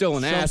 Trump is still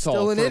an asshole.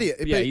 Still an idiot.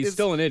 He's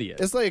still an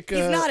idiot. It's like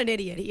he's not an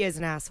idiot. He is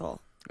an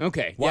asshole.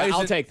 Okay.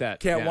 I'll take that.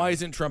 Kat, why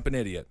isn't Trump an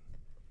idiot?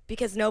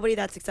 Because nobody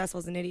that's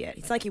successful is an idiot.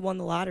 It's like he won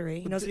the lottery.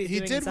 He knows what he's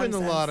doing. He did win the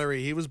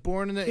lottery. He was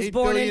born in $8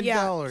 billion.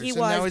 He was,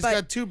 now he's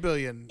got $2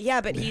 billion.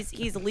 Yeah, but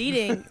he's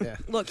leading.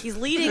 Look, he's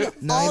leading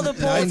all the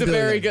polls. That's a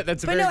very good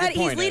point.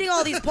 He's leading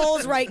all these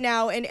polls right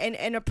now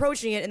and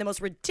approaching it in the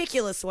most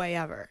ridiculous way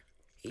ever.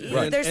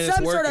 Right. There's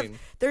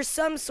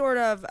some sort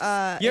of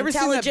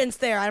intelligence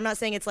there. I'm not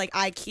saying it's like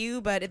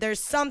IQ, but there's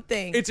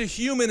something. It's a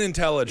human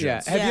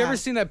intelligence. Yeah. Have you ever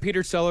seen that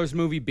Peter Sellers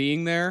movie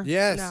Being There?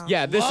 Yes. No.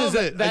 Yeah, this Love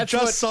is it. that's I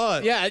just what, saw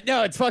it. Yeah,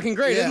 no, it's fucking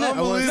great, isn't it?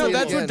 unbelievable. No,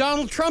 that's what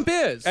Donald Trump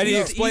is. And he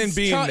explained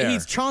Being There.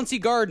 He's Chauncey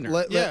Gardner.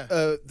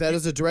 That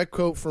is a direct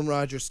quote from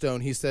Roger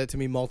Stone. He said to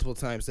me multiple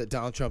times that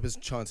Donald Trump is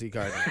Chauncey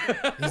Gardner.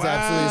 He's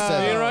absolutely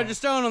said Me and that. Roger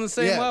Stone on the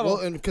same level.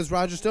 Well, because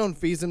Roger Stone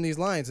feeds him these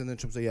lines, and then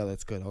Trump says, "Yeah,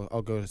 that's good.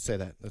 I'll go say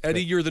that." That's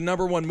Eddie, good. you're the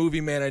number one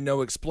movie man I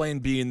know. Explain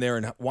Being There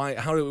and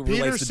how it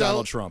relates to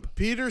Donald Trump.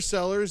 Peter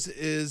Sellers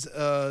is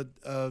a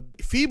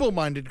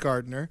feeble-minded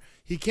gardener.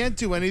 He can't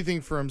do anything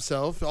for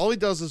himself. All he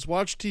does is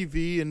watch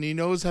TV, and he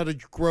knows how to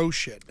grow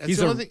shit. That's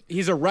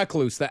He's a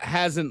recluse that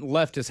hasn't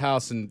left his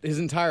house in his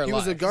entire life. He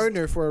was a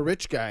gardener for a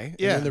rich guy.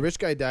 Yeah. And then the rich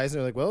guy dies, and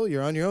they're like, "Well,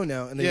 you're on your own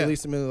now," and they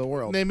release him into the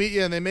world. And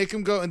they make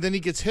him go, and then he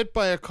gets hit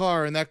by a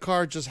car, and that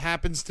car just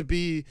happens to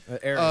be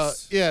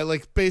heiress.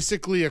 like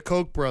basically a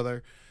Koch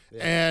brother,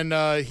 and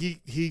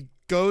he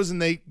goes,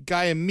 and the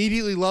guy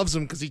immediately loves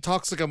him because he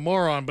talks like a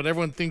moron, but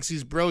everyone thinks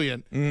he's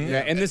brilliant.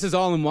 Yeah, and this is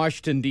all in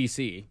Washington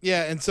D.C.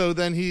 Yeah, and so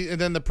then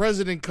the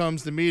president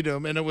comes to meet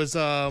him, and it was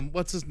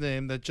what's his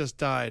name that just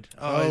died?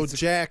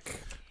 Jack.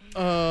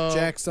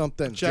 Jack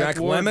something. Jack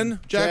Warden.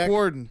 Lemmon? Jack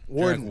Warden.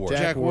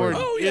 Jack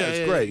Warden. Oh, yeah,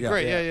 it's great. Yeah.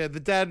 Great. Yeah. The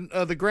dad,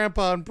 the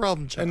grandpa and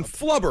problem child. And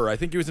Flubber. I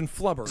think he was in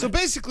Flubber. So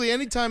basically,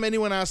 anytime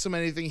anyone asks him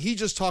anything, he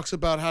just talks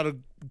about how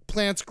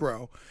plants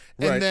grow.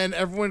 And Right. then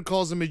everyone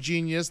calls him a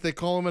genius. They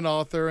call him an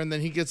author, and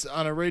then he gets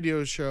on a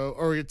radio show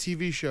or a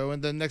TV show,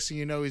 and then next thing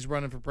you know, he's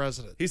running for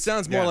president. He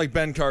sounds more like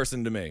Ben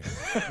Carson to me.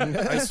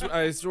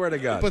 I swear to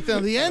God. But then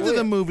at the end of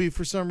the movie,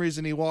 for some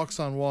reason, he walks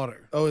on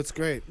water. Oh, it's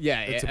great.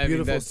 Yeah, it's a I mean,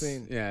 beautiful that's-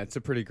 scene. Yeah, it's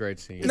a pretty great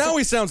scene. now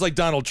he sounds like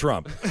Donald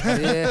Trump.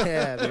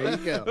 Yeah, there you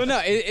go. Well,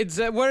 no, it's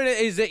what it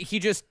is that he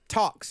just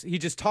talks. He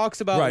just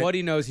talks about Right. what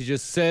he knows. He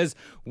just says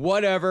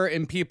whatever,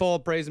 and people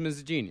praise him as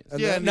a genius.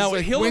 And now he's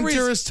like, Hillary's-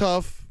 winter is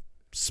tough.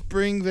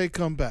 Spring, they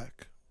come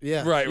back.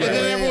 Yeah. Right, And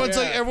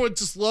then everyone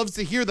just loves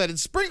to hear that in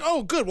spring.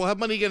 Oh, good, we'll have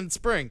money again in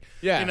spring.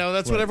 Yeah.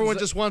 That's what everyone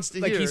just wants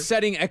to Like hear. he's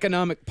setting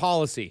economic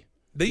policy.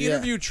 They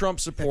interview Trump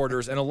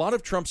supporters, and a lot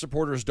of Trump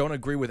supporters don't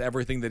agree with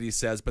everything that he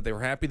says, but they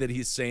were happy that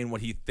he's saying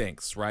what he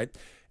thinks, right?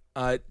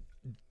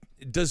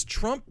 Does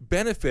Trump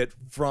benefit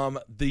from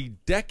the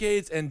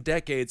decades and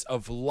decades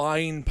of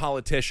lying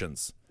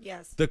politicians?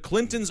 Yes. The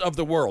Clintons of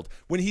the world.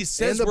 When he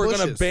says And the we're going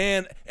to Bushes.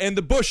 ban, and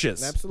the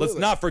Bushes. Absolutely. Let's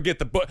not forget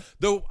the Bush.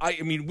 Though,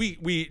 I mean,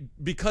 we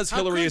because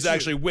Hillary could is you?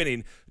 actually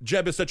winning,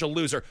 Jeb is such a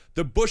loser.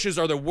 The Bushes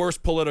are the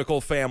worst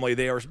political family.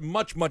 They are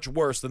much, much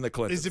worse than the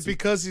Clintons. Is it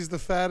because he's the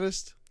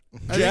fattest?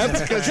 Jeb's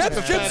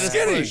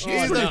skinny. He's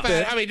the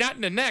fat. I mean, not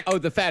in the neck. Oh,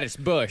 the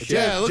fattest Bush.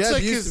 yeah, it looks Jeb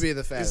like used his, to be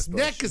the fattest his Bush.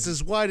 neck is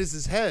as wide as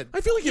his head.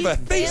 I feel like you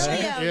have a face.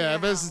 Yeah, I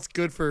bet it's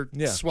good for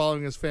Yeah.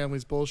 swallowing his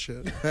family's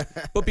bullshit.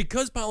 But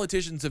because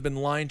politicians have been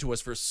lying to us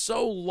for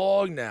so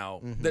long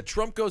now, that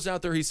Trump goes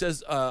out there, he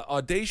says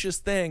audacious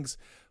things,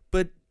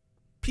 but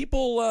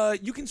people,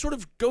 you can sort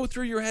of go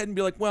through your head and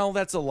be like, well,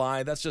 that's a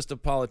lie. That's just a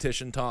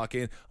politician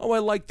talking. Oh, I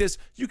like this.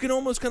 You can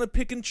almost kind of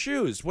pick and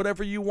choose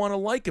whatever you want to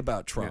like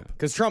about Trump.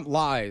 Because Trump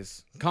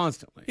lies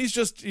constantly. He's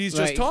just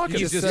Like, talking.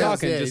 He's just says,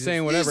 talking, yeah, just he's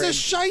saying whatever. He's a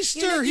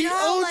shyster. You know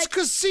how, he owns like-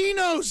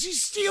 casinos. He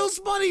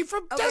steals money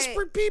from Okay,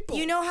 desperate people.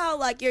 You know how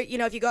like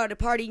if you go out to a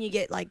party and you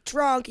get like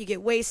drunk, you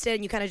get wasted,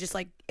 and you kind of just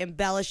like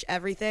embellish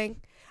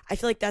everything. I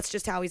feel like that's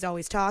just how he's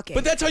always talking.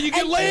 But that's how you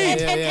get laid.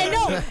 And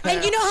no,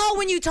 and you know how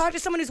when you talk to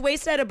someone who's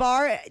wasted at a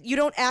bar, you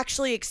don't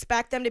actually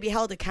expect them to be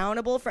held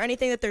accountable for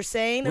anything that they're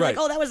saying. They're Right.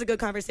 like, oh, that was a good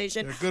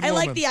conversation. They're a good I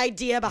like woman. the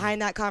idea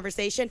behind that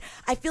conversation.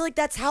 I feel like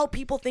that's how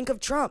people think of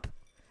Trump.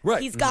 Right.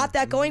 He's got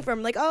that going for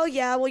him. Like, oh,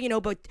 yeah,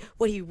 well, but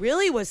what he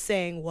really was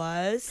saying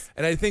was.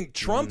 And I think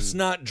Trump's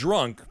not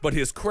drunk, but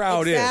his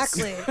crowd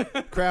Exactly.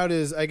 Crowd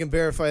is, I can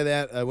verify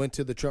that. I went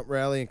to the Trump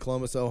rally in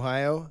Columbus,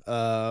 Ohio.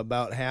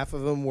 About half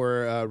of them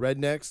were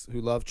rednecks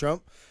who love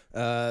Trump.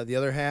 The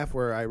other half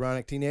were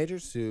ironic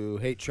teenagers who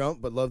hate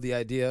Trump but love the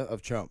idea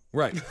of Trump.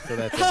 Right. So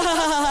that's it.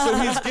 So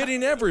he's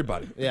getting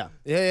everybody. Yeah.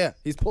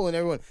 He's pulling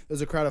everyone.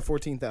 There's a crowd of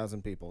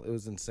 14,000 people. It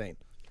was insane.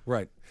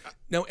 Right.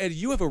 Now, Ed,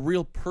 you have a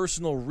real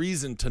personal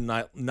reason to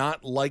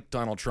not like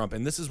Donald Trump,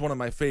 and this is one of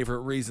my favorite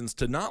reasons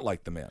to not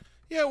like the man.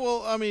 Yeah,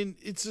 well, I mean,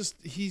 it's just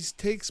he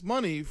takes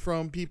money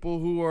from people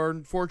who are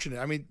unfortunate.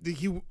 I mean,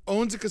 he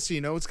owns a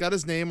casino. It's got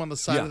his name on the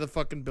side Yeah. of the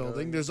fucking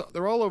building.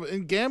 They're all over.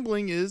 And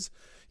gambling is,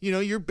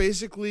 you're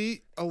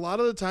basically a lot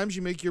of the times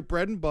you make your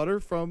bread and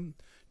butter from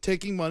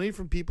taking money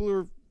from people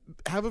who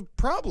have a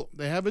problem.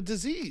 They have a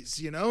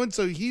disease, and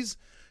so he's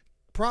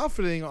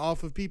profiting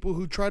off of people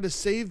who try to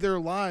save their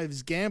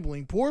lives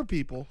gambling, poor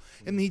people,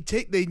 and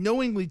they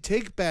knowingly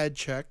take bad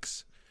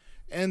checks.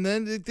 And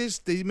then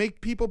they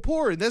make people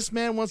poor. And this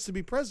man wants to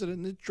be president,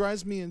 and it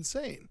drives me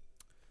insane.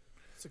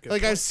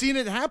 Like, I've seen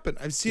it happen.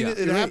 I've seen it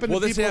happen to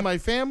people in my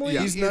family.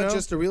 He's not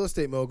just a real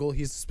estate mogul.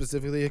 He's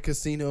specifically a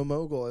casino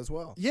mogul as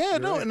well. Yeah,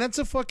 and that's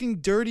a fucking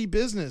dirty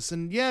business.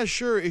 And yeah,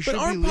 sure, it should But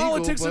be aren't legal.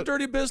 politics but, a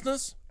dirty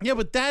business? Yeah,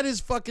 but that is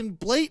fucking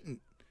blatant.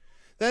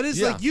 That is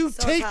Yeah. like you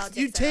So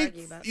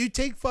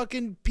take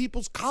fucking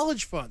people's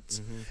college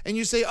funds and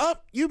you say, "Oh,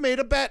 you made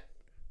a bet.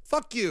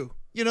 Fuck you."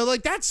 You know,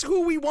 like that's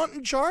who we want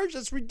in charge.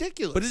 That's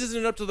ridiculous. But isn't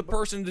it up to the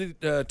person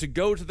to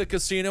go to the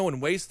casino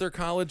and waste their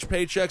college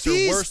paychecks or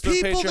These worse their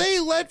people, paychecks? they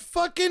let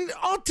fucking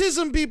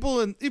autism people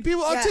in,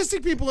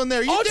 autistic people in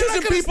there.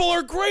 Autism people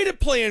are great at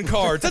playing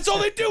cards. That's all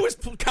they do is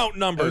count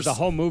numbers. There's a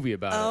whole movie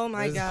about it. Oh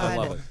my God. I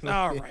love it.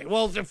 All right.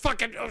 Well,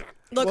 fucking.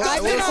 Look,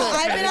 I've been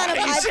on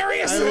Are you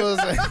serious?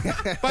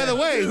 I By the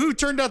way, who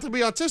turned out to be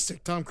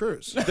autistic? Tom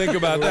Cruise. Think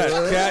about that.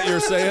 Kat, you're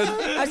saying?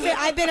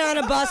 I've been on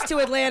a bus to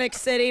Atlantic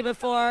City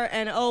before,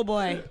 and oh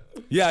boy.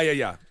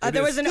 Yeah.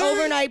 There was an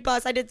overnight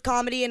bus. I did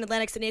comedy in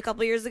Atlantic City a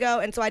couple years ago,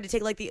 and so I had to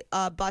take like the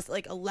bus at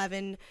like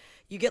 11.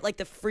 You get like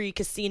the free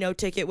casino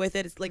ticket with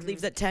it. It's like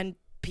leaves at 10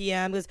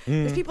 p.m. because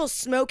there's people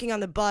smoking on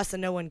the bus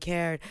and no one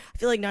cared. I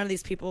feel like none of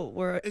these people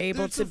were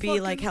able to be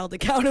like held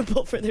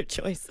accountable for their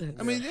choices.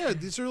 I mean, yeah,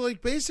 these are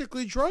like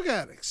basically drug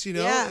addicts. You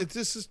know, Yeah.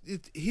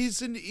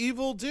 He's an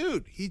evil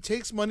dude. He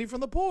takes money from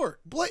the poor.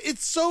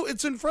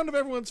 It's in front of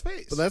everyone's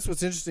face. But that's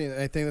what's interesting.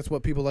 I think that's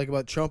what people like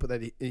about Trump,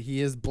 that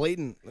he is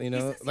blatant. You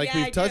know, like yeah,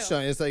 we've I touched do.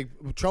 on. It's like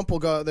Trump will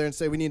go out there and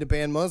say we need to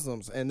ban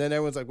Muslims, and then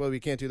everyone's like, well,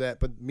 we can't do that.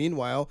 But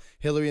meanwhile,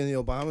 Hillary and the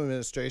Obama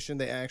administration,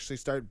 they actually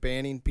start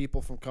banning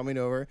people from coming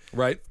over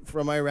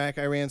from Iraq,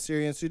 Iran,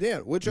 Syria, and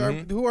Sudan, which are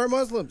who are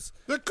Muslims.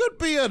 There could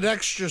be an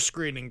extra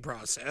screening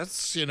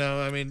process. You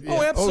know, I mean,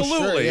 Oh,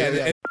 absolutely.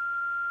 Yeah.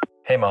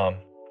 Hey, Mom.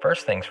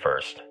 First things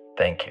first,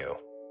 thank you.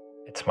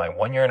 It's my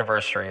 1-year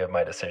anniversary of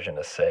my decision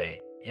to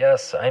say,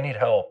 yes, I need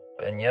help,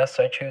 and yes,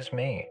 I choose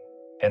me.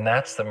 And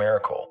that's the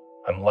miracle.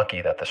 I'm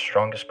lucky that the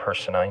strongest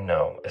person I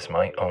know is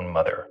my own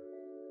mother.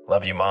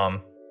 Love you,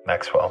 Mom.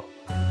 Maxwell.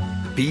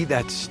 Be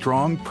that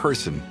strong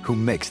person who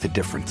makes the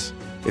difference.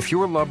 If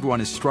your loved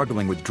one is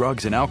struggling with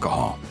drugs and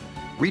alcohol,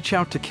 reach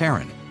out to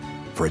Karen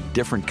for a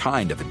different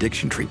kind of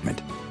addiction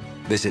treatment.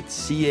 Visit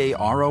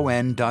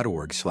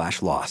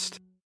caron.org/lost.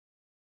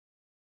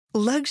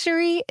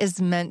 Luxury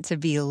is meant to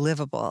be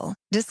livable.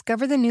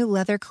 Discover the new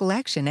leather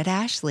collection at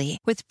Ashley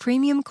with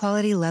premium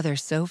quality leather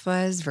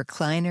sofas,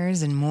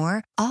 recliners, and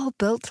more, all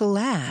built to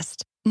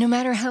last. No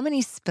matter how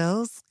many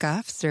spills,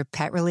 scuffs, or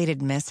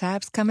pet-related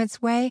mishaps come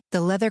its way,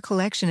 the leather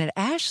collection at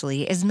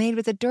Ashley is made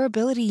with the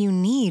durability you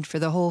need for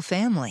the whole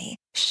family.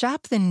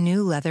 Shop the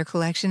new leather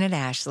collection at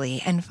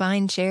Ashley and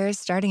find chairs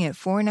starting at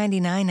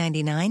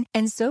 $499.99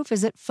 and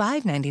sofas at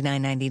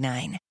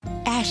 $599.99.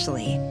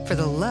 Ashley, for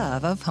the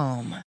love of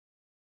home.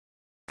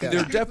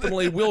 There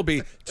definitely will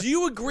be. Do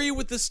you agree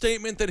with the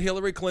statement that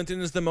Hillary Clinton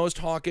is the most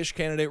hawkish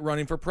candidate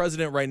running for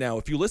president right now?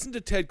 If you listen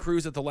to Ted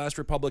Cruz at the last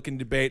Republican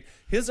debate,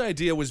 his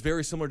idea was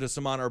very similar to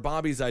Saman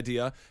Arbabi's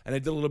idea, and I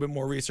did a little bit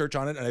more research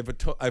on it, and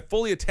I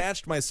fully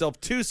attached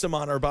myself to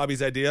Saman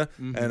Arbabi's idea,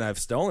 and I've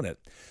stolen it.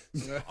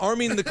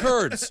 Arming the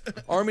Kurds.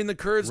 Arming the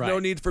Kurds, no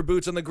need for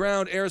boots on the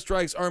ground,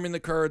 airstrikes, arming the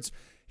Kurds.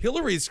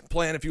 Hillary's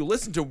plan, if you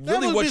listen to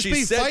really what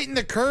she said, fighting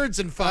the Kurds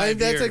in 5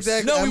 That's years.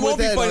 exactly. No, we I'm won't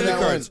with be that fighting on the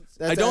that Kurds. one.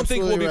 That's I don't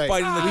think we'll be absolutely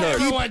fighting the Kurds.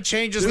 Everyone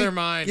changes their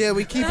mind. Yeah,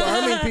 we keep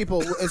arming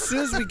people. As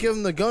soon as we give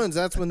them the guns,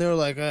 that's when they're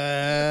like,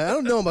 I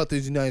don't know about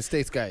these United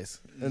States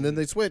guys, and then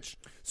they switch.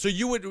 So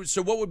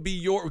what would be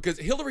your, because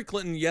Hillary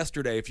Clinton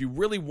yesterday, if you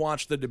really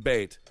watch the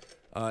debate,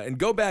 and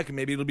go back and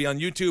maybe it'll be on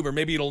YouTube or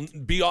maybe it'll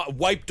be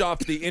wiped off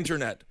the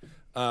internet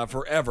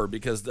forever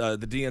because the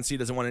DNC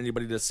doesn't want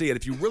anybody to see it.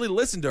 If you really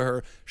listen to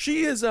her,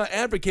 she is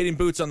advocating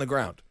boots on the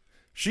ground.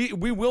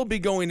 We will be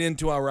going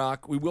into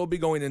Iraq. We will be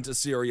going into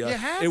Syria. You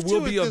have it will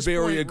to be at a this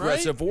very point,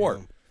 aggressive right? war.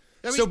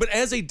 I mean- So, but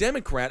as a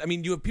Democrat, I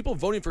mean, you have people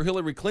voting for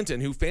Hillary Clinton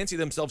who fancy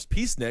themselves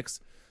peaceniks.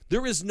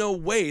 There is no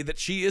way that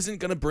she isn't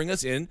going to bring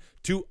us in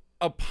to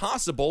a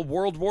possible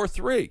World War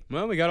III.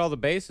 Well, we got all the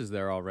bases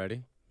there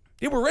already.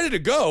 Yeah, we're ready to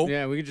go.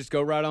 Yeah, we could just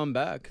go right on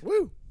back.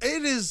 Woo.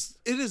 It is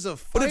a But if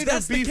fight or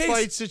that's the be case-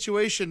 fight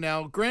situation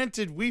now.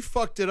 Granted, we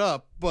fucked it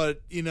up,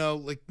 but you know,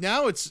 like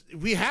now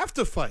we have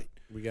to fight.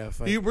 We gotta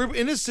fight. We're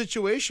in a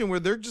situation where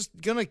they're just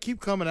gonna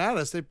keep coming at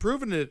us. They've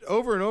proven it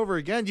over and over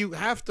again. You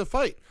have to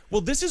fight.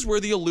 Well, this is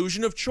where the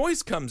illusion of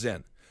choice comes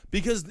in.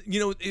 Because,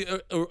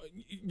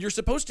 you're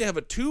supposed to have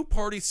a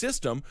two-party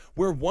system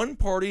where one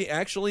party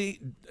actually,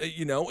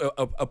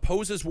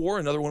 opposes war.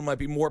 Another one might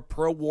be more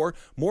pro-war,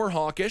 more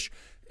hawkish.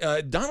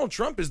 Donald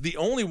Trump is the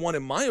only one,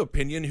 in my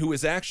opinion, who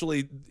is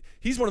actually...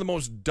 He's one of the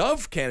most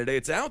dove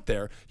candidates out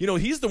there.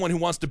 He's the one who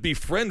wants to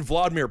befriend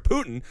Vladimir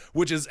Putin,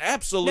 which is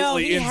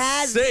absolutely he insane.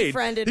 has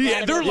befriended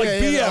They're Vladimir like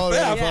Putin. Yeah,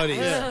 BFF. buddies.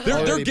 Yeah. They're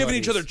Already giving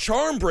each buddies. other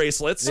charm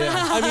bracelets.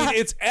 I mean,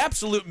 it's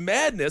absolute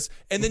madness.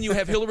 And then you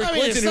have Hillary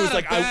Clinton, it's who's not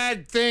like, a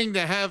bad thing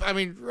to have. I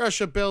mean,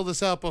 Russia bailed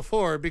us out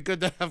before. It'd be good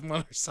to have them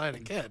on our side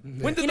again.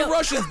 when did the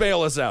Russians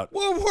bail us out?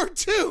 World War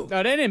II.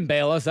 No, they didn't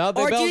bail us out.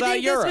 They Or do bailed you out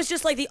think Europe. this was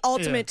just like the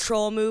ultimate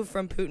troll move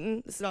from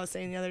Putin? This is what I was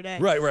saying the other day.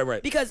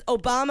 Right. Because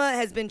Obama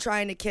has been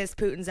trying to kiss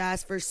Putin's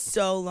ass for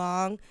so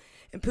long,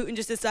 and Putin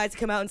just decides to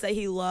come out and say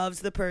he loves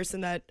the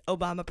person that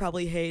Obama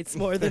probably hates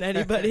more than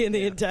anybody in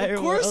the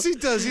entire world. Of course he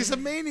does. He's a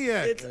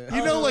maniac.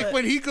 Like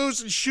when he goes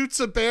and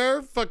shoots a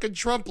bear, fucking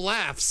Trump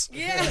laughs.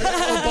 Yeah.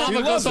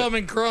 Obama goes home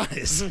and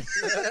cries.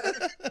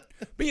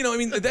 But I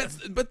mean,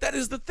 that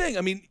is the thing.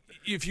 I mean,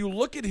 if you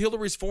look at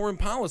Hillary's foreign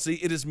policy,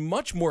 it is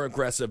much more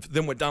aggressive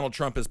than what Donald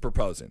Trump is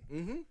proposing.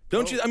 Mm-hmm.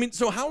 Don't you? I mean,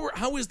 so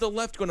how is the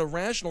left going to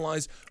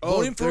rationalize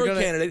voting for a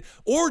candidate,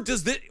 or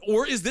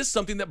is this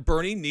something that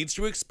Bernie needs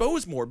to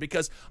expose more?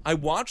 Because I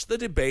watched the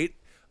debate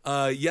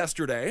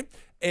yesterday,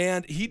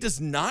 and he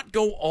does not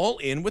go all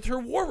in with her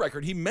war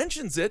record. He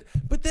mentions it,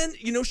 but then,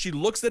 she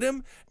looks at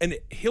him, and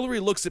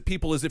Hillary looks at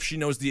people as if she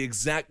knows the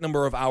exact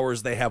number of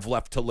hours they have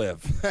left to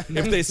live.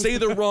 If they say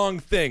the wrong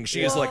thing,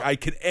 she is like, I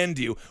can end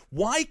you.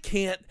 Why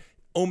can't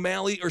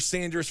O'Malley or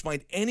Sanders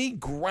find any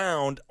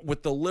ground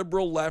with the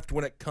liberal left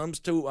when it comes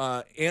to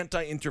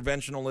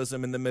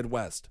anti-interventionalism in the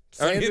Midwest?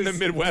 In the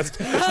Midwest.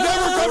 Never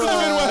come to the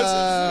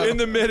Midwest. In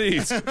the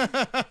Mideast.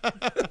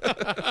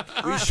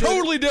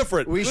 Totally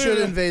different. We should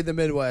invade the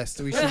Midwest.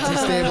 We should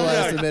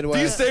destabilize the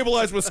Midwest.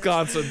 Destabilize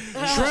Wisconsin.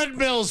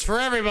 Treadmills for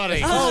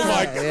everybody. Oh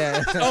my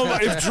God. Oh my.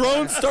 If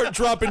drones start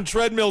dropping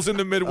treadmills in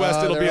the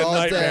Midwest, it'll be a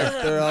nightmare.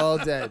 They're all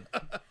dead.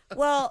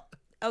 Well,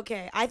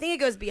 okay. I think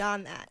it goes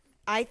beyond that.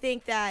 I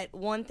think that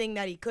one thing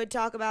that he could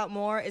talk about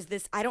more is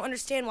this. I don't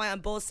understand why on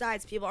both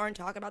sides people aren't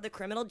talking about the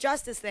criminal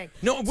justice thing.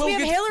 No, so we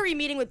have Hillary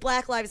meeting with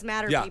Black Lives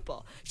Matter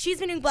people.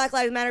 She's meeting with Black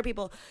Lives Matter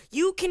people.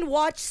 You can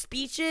watch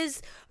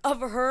speeches of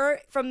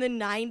her from the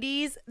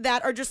 90s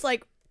that are just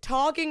like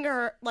talking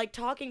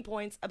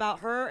points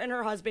about her and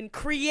her husband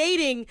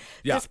creating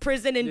this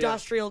prison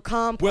industrial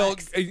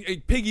complex. Well,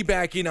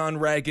 piggybacking on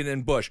Reagan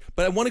and Bush,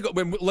 but I want to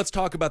go. Let's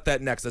talk about that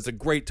next. That's a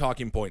great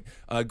talking point,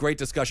 great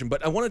discussion.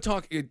 But I want to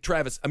talk,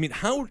 Travis. I mean,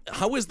 how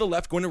is the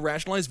left going to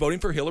rationalize voting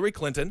for Hillary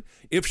Clinton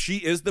if she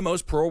is the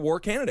most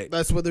pro-war candidate?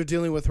 That's what they're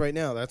dealing with right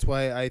now. That's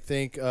why I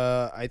think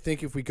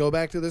if we go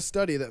back to this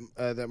study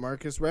that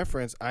Marcus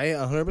referenced, I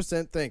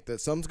 100% think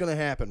that something's going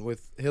to happen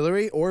with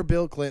Hillary or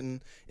Bill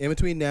Clinton in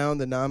between now and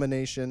the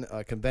nomination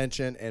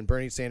convention, and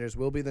Bernie Sanders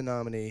will be the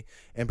nominee,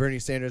 and Bernie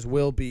Sanders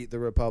will beat the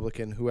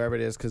Republican, whoever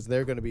it is, because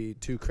they're going to be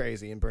too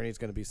crazy, and Bernie's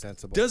going to be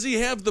sensible. Does he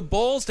have the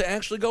balls to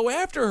actually go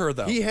after her,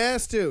 though? He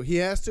has to,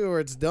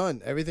 or it's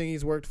done. Everything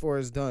he's worked for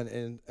is done,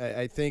 and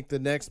I think the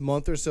next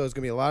month or so is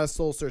going to be a lot of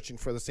soul searching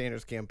for the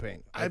Sanders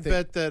campaign. I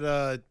bet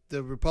that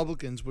the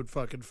Republicans would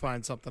fucking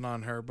find something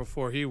on her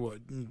before he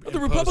would. The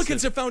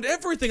Republicans have found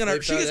everything on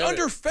her. She is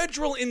under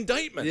federal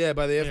indictment. Yeah,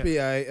 by the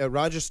FBI.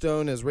 Roger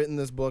Stone has written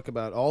this book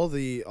about all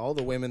the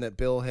women that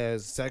Bill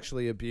has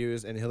sexually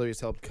abused, and Hillary's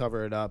helped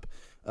cover it up.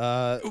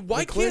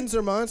 The Clintons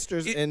are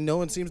monsters, and no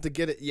one seems to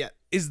get it yet.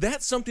 Is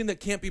that something that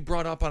can't be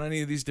brought up on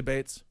any of these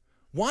debates?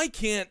 Why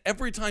can't,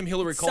 every time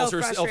Hillary calls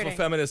herself a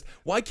feminist,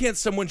 why can't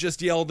someone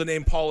just yell the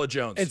name Paula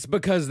Jones? It's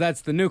because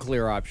that's the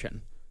nuclear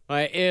option.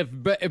 If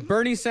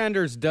Bernie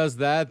Sanders does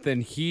that,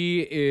 then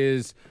he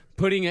is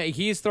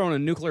he's throwing a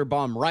nuclear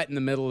bomb right in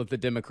the middle of the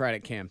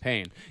Democratic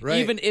campaign. Right.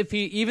 Even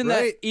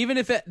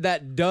if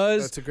that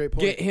does that's a great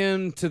point. Get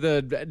him to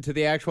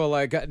the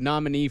actual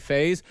nominee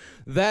phase,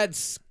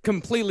 that's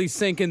completely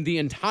sinking the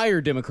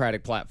entire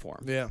Democratic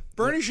platform. Yeah.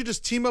 Bernie should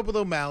just team up with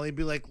O'Malley and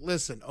be like,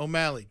 "Listen,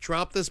 O'Malley,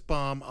 drop this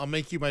bomb. I'll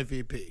make you my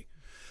VP."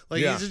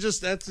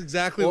 That's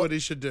exactly what he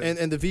should do.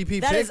 And the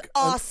VP that pick is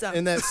awesome.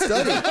 In that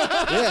study.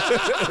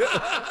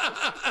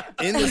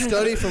 In the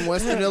study from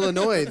Western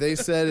Illinois, they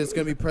said it's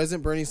going to be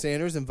President Bernie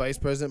Sanders and Vice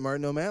President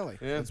Martin O'Malley.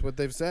 Yeah. That's what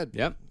they've said.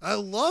 Yep. I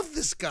love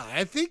this guy.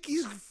 I think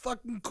he's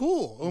fucking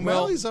cool.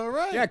 O'Malley's all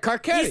right. Yeah,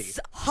 Carcetti. He's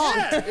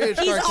hot.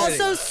 He's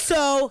also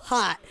so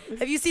hot.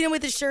 Have you seen him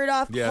with his shirt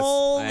off? Yes.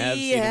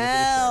 Holy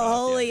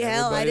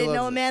hell. I didn't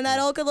know a man that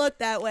old could look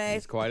that way.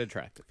 He's quite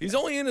attractive. He's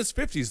only in his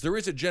 50s. There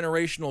is a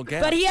generational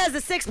gap. But he has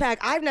a six-pack.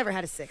 I've never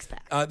had a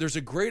six-pack. There's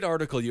a great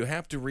article. You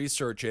have to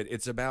research it.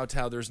 It's about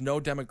how there's no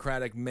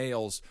Democratic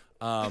males.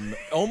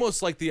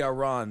 Almost like the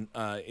Iran,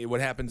 what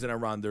happens in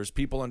Iran. There's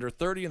people under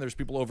 30 and there's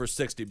people over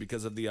 60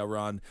 because of the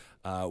Iran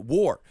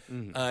war.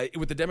 Mm-hmm.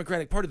 With the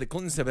Democratic Party, the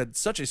Clintons have had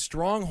such a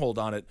stronghold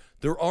on it.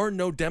 There are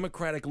no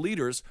Democratic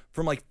leaders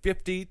from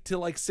 50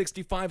 to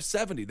 65,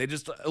 70. They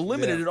just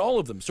eliminated all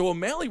of them. So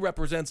O'Malley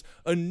represents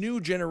a new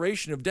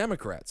generation of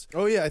Democrats.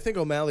 Oh, yeah. I think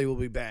O'Malley will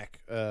be back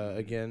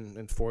again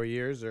in 4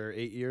 years or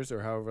 8 years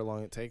or however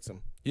long it takes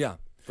him. Yeah.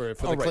 For the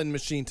Clinton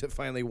machine to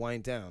finally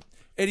wind down.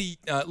 Eddie,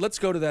 let's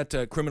go to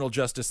that criminal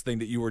justice thing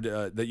that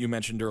you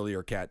mentioned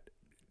earlier, Kat.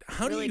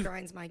 How really do you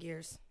grinds my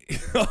gears.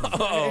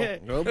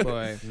 Oh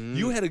boy!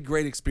 You had a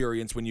great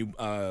experience when you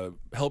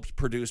helped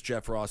produce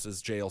Jeff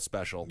Ross's jail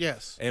special.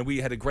 Yes, and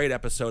we had a great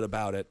episode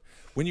about it.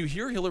 When you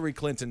hear Hillary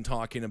Clinton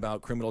talking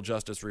about criminal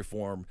justice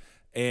reform,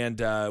 and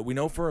we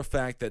know for a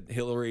fact that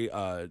Hillary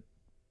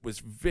was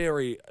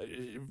very,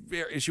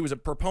 she was a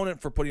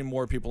proponent for putting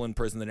more people in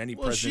prison than any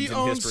president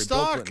in history. She owns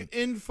stock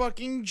in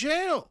fucking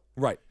jail.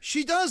 Right.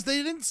 She does.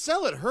 They didn't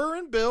sell it. Her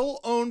and Bill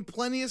own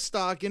plenty of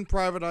stock in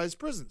privatized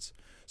prisons.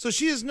 So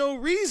she has no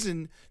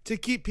reason to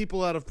keep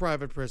people out of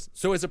private prisons.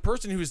 So as a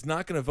person who's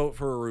not going to vote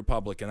for a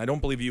Republican, I don't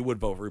believe you would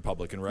vote for a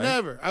Republican, right?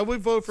 Never. I would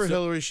vote for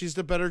Hillary. She's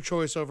the better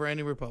choice over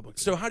any Republican.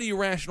 So how do you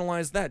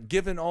rationalize that,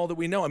 given all that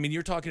we know? I mean,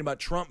 you're talking about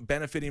Trump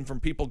benefiting from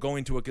people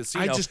going to a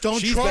casino. I just don't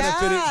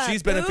trust.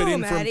 She's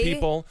benefiting from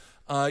people,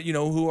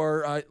 who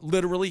are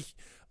literally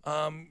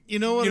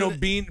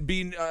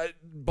being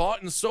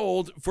bought and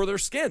sold for their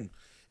skin.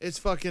 It's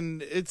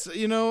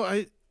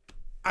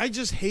I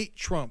just hate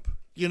Trump.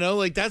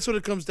 That's what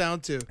it comes down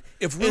to.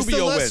 If Rubio it's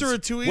the lesser wins,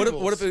 of two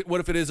evils. what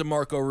if it is a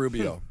Marco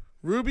Rubio?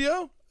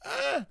 Rubio?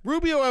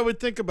 Rubio, I would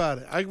think about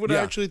it. I would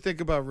actually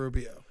think about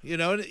Rubio.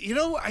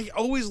 I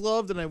always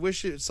loved, and I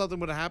wish something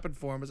would have happened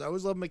for him. I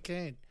always loved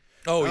McCain.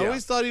 Oh, yeah. I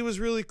always thought he was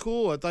really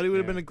cool. I thought he would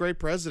have been a great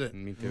president.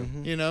 Me too.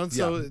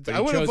 So I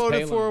would have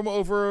voted for him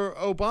over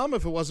Obama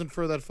if it wasn't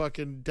for that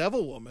fucking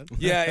devil woman.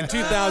 Yeah, in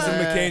 2000,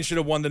 McCain should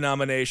have won the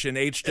nomination.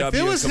 HW If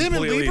it was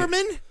completely... him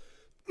and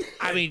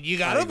Lieberman, you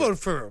gotta vote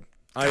for him.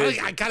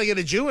 I gotta get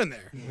a Jew in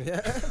there.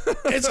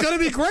 It's gonna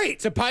be great.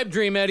 It's a pipe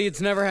dream, Eddie.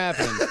 It's never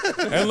happened.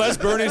 Unless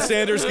Bernie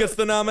Sanders gets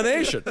the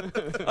nomination.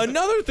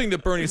 Another thing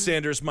that Bernie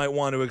Sanders might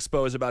want to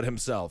expose about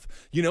himself.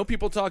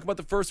 People talk about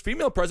the first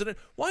female president.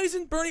 Why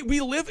isn't Bernie?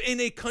 We live in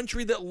a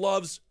country that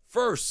loves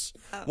firsts.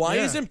 Why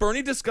isn't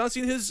Bernie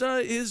discussing his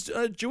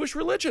Jewish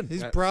religion?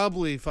 He's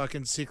probably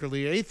fucking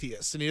secretly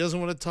atheist, and he doesn't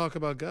want to talk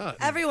about God.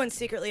 Everyone's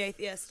secretly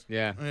atheist.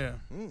 Yeah.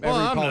 Every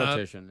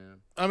politician. Yeah.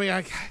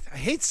 I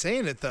hate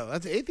saying it though.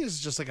 Atheist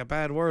is just like a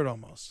bad word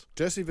almost.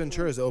 Jesse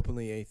Ventura is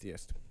openly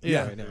atheist.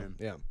 Yeah. Right now.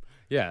 Yeah.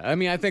 Yeah,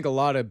 I think a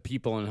lot of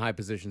people in high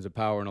positions of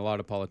power and a lot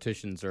of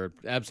politicians are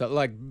absolutely,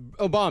 like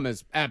Obama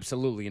is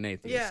absolutely an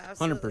atheist. Yeah,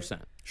 absolutely.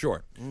 100%.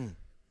 Sure.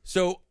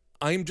 So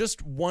I'm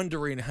just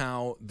wondering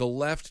how the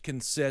left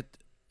can sit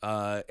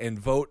and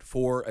vote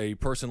for a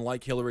person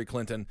like Hillary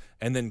Clinton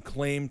and then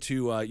claim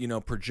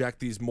to, project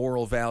these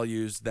moral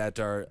values that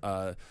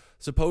are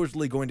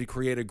supposedly going to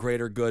create a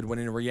greater good when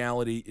in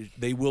reality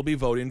they will be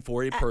voting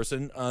for a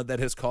person that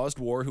has caused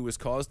war, who has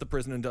caused the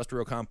prison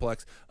industrial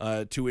complex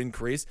to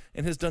increase,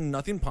 and has done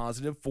nothing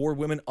positive for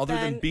women other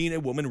than being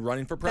a woman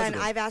running for president.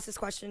 Ben, I've asked this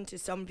question to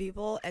some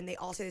people, and they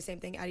all say the same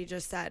thing Eddie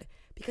just said.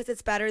 Because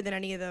it's better than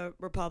any of the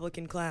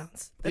Republican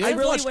clowns. I've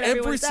watched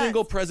every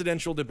single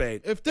presidential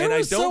debate. If there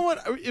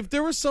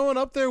was someone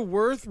up there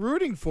worth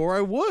rooting for,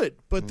 I would.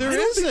 But there I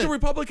isn't. don't think the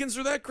Republicans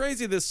are that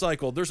crazy this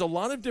cycle. There's a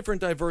lot of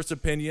different diverse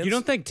opinions. You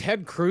don't think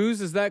Ted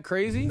Cruz is that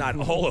crazy? Not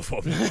all of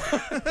them.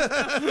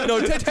 No,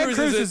 Ted Cruz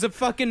is a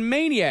fucking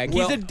maniac.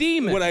 Well, he's a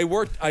demon. When I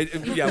worked, I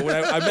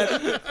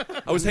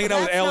was hanging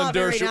out with Alan Dershowitz. That's not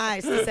very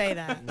nice to say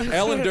that.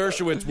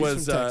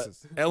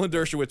 Alan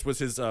Dershowitz was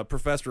his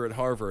professor at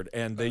Harvard,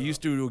 and they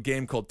used to do a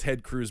game called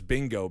Ted Cruz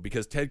Bingo,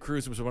 because Ted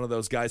Cruz was one of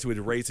those guys who would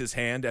raise his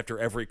hand after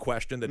every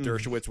question that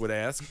Dershowitz would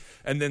ask,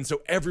 and then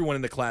so everyone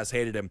in the class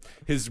hated him.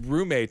 His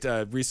roommate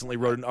recently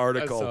wrote an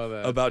article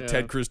about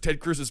Ted Cruz. Ted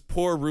Cruz's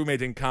poor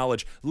roommate in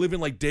college, living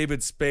like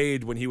David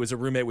Spade when he was a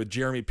roommate with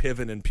Jeremy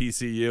Piven in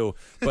PCU,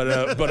 but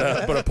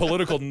a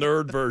political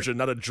nerd version,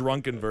 not a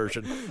drunken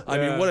version. I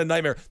mean, what a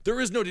nightmare.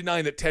 There is no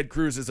denying that Ted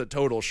Cruz is a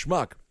total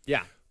schmuck.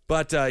 Yeah.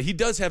 But he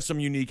does have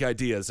some unique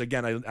ideas.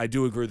 Again, I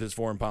do agree with his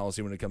foreign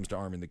policy when it comes to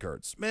arming the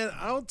Kurds. Man,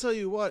 I'll tell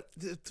you what.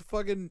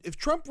 If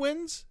Trump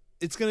wins,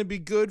 it's going to be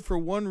good for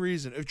one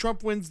reason. If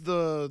Trump wins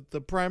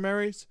the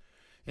primaries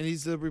and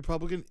he's the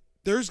Republican,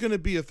 there's going to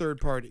be a third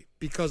party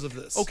because of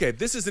this. Okay,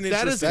 this is an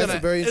interesting.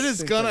 It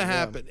is going to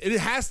happen. It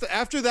has to.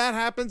 After that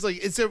happens,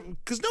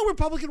 because no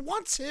Republican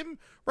wants him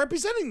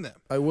representing them.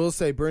 I will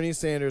say, Bernie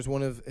Sanders,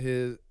 one of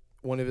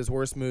his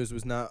worst moves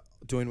was not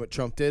doing what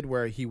Trump did,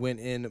 where he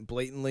went in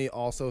blatantly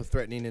also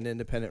threatening an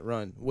independent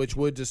run, which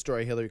would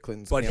destroy Hillary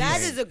Clinton's campaign.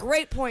 That is a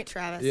great point,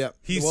 Travis. Yeah.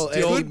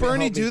 Could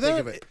Bernie do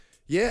that?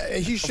 Yeah,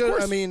 he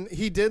should. I mean,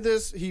 he did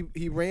this. He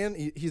ran.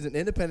 He's an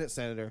independent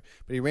senator,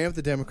 but he ran with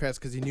the Democrats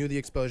because he knew the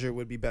exposure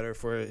would be better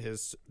for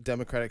his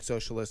democratic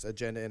socialist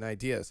agenda and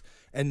ideas.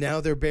 And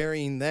now they're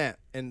burying that.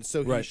 And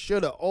so he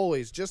should have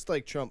always, just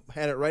like Trump,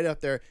 had it right up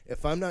there.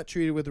 If I'm not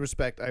treated with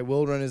respect, I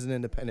will run as an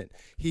independent.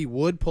 He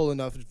would pull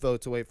enough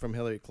votes away from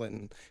Hillary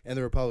Clinton, and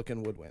the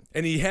Republican would win.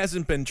 And he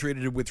hasn't been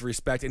treated with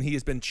respect, and he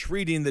has been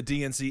treating the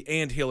DNC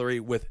and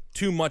Hillary with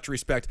too much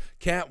respect.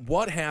 Kat,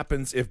 what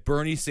happens if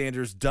Bernie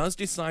Sanders does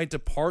decide to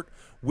part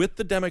with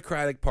the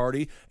Democratic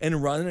Party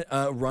and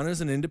run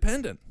as an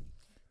independent?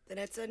 Then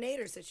it's a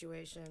Nader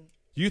situation.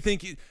 You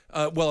think,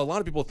 a lot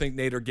of people think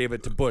Nader gave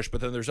it to Bush, but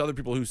then there's other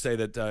people who say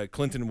that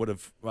Clinton would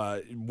have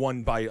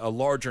won by a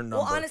larger number.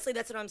 Well, honestly,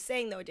 that's what I'm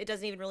saying, though. It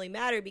doesn't even really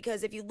matter,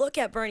 because if you look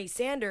at Bernie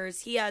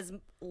Sanders, he has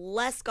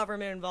less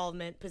government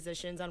involvement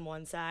positions on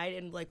one side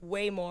and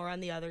way more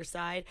on the other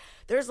side.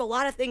 There's a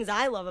lot of things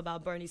I love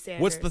about Bernie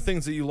Sanders. What's the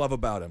things that you love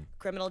about him?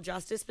 Criminal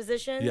justice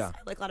positions. Yeah.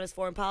 I like a lot of his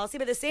foreign policy,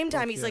 but at the same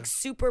time, he's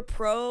super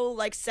pro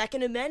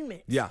Second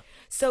Amendment. Yeah.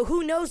 So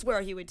who knows where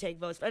he would take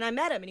votes? And I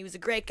met him, and he was a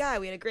great guy.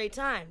 We had a great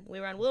time.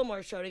 We were on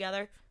Wilmore's show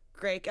together.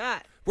 Great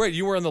guy. Right,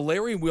 you were on the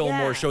Larry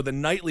Wilmore show, the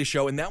nightly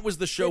show, and that was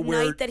the show the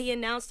night that he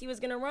announced he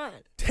was going to run.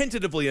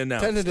 Tentatively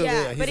announced.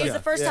 Yeah, but it was the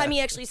first time he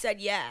actually said,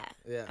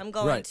 I'm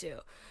going to.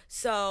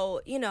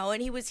 So,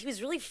 and he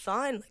was really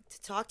fun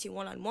to talk to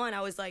one-on-one.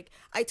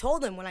 I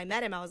told him when I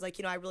met him, I was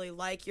like, I really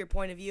like your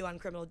point of view on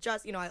criminal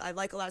justice. I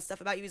like a lot of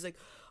stuff about you. He's like,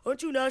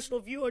 aren't you National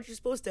View? Aren't you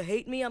supposed to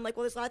hate me? I'm like,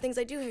 well, there's a lot of things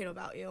I do hate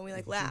about you. And we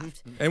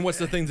laughed. And what's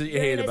the things that you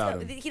hate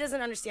about him? He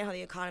doesn't understand how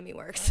the economy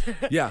works.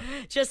 Yeah.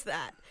 Just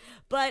that.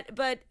 But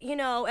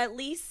at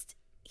least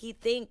he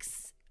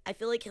thinks. I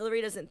feel like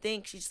Hillary doesn't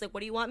think. She's just like, what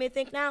do you want me to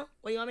think now?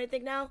 What do you want me to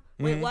think now?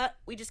 Wait, what?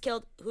 We just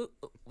killed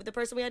the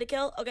person we had to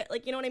kill? Okay,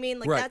 like, you know what I mean?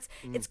 Like, Right.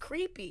 it's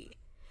creepy.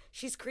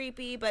 She's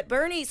creepy, but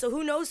Bernie, so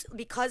who knows,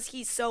 because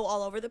he's so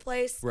all over the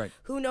place, Right.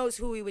 who knows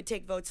who he would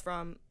take votes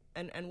from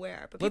and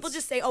where. But people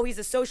just say, oh, he's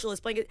a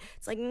socialist.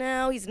 It's like,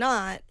 no, he's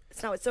not.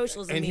 It's not what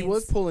socialism And means. he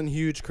was pulling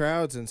huge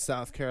crowds in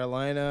South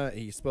Carolina.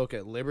 He spoke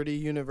at Liberty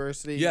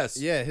University. Yes.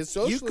 Yeah, his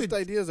socialist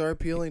ideas are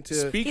appealing to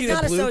Speaking He's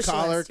not a blue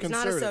collar socialist. He's not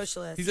a conservatives.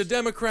 socialist. He's a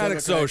democratic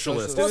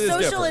socialist. Well, It is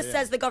socialist different.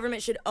 says the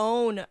government should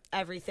own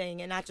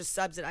everything and not just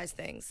subsidize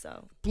things.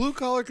 So Blue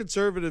collar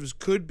conservatives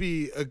could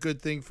be a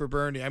good thing for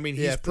Bernie. I mean,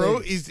 he's Yeah, pro.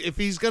 please. If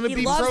he's going to He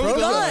be loves pro the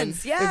gun,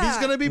 guns, yeah. if he's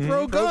going to be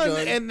pro gun,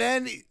 Pro-gun. and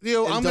then I'm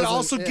going to doesn't-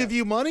 also yeah. give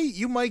you money,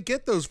 you might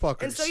get those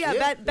fuckers. and so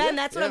Ben,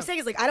 that's what I'm saying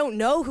is like I don't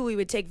know who he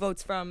would take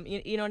votes from.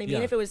 You know what I mean? Yeah.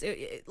 If it was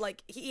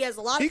like he has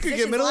a lot of He could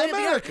positions, get middle a lot of-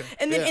 America.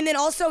 and then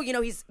also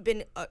he's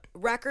been a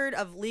record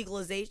of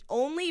legalization.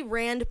 Only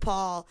Rand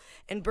Paul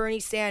and Bernie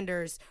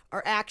Sanders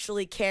are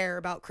actually care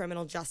about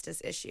criminal justice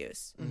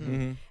issues.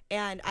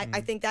 And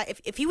I think that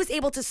if he was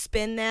able to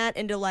spin that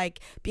into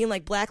like being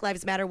like Black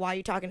Lives Matter, why are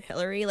you talking to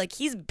Hillary? Like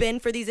he's been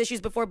for these issues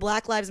before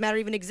Black Lives Matter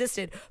even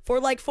existed, for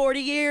like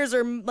 40 years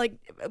or like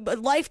a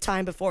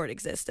lifetime before it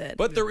existed.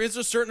 But there is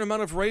a certain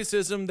amount of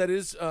racism that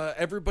is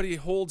everybody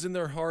holds in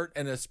their heart,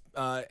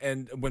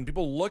 and when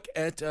people look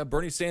at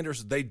Bernie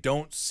Sanders, they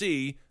don't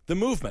see the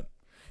movement.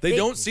 They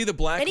don't see the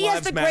Black and he Lives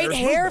has the Matter great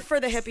hair movement. for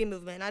the hippie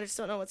movement. I just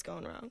don't know what's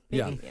going wrong.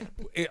 Maybe,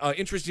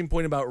 Interesting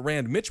point about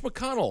Rand. Mitch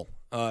McConnell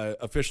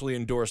officially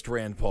endorsed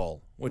Rand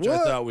Paul, which I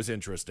What? thought was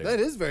interesting.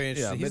 That is very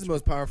interesting. Yeah, He's the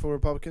most powerful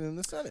Republican in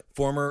the Senate.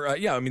 Former,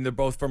 I mean, they're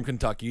both from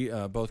Kentucky,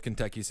 both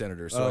Kentucky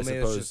senators. So I maybe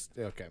it's suppose, just-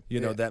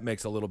 okay. that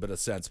makes a little bit of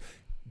sense.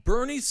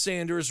 Bernie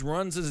Sanders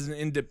runs as an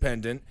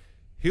independent.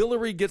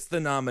 Hillary gets the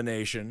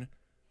nomination.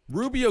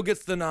 Rubio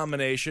gets the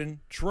nomination.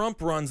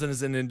 Trump runs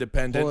as an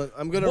independent. Hold on,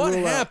 I'm gonna what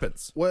rule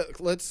happens?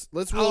 What? Let's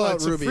rule out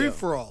it's Rubio. a free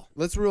for all.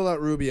 Let's rule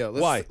out Rubio.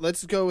 Why?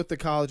 Let's go with the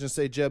college and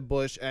say Jeb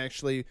Bush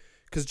actually,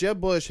 because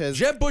Jeb Bush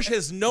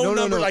has no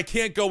number. I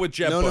can't go with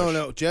Jeb Bush.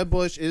 No. Jeb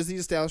Bush is the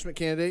establishment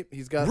candidate.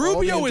 He's got all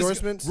Rubio the is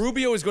endorsements.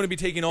 Rubio is going to be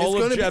taking all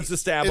It's of gonna Jeb's be-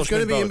 establishment It's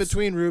going to be in votes.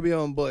 between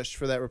Rubio and Bush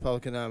for that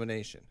Republican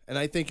nomination. And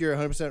I think you're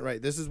 100%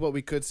 right. This is what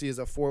we could see as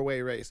a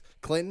four-way race.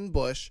 Clinton,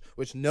 Bush,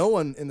 which no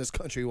one in this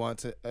country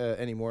wants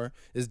anymore,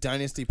 is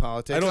dynasty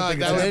politics. I don't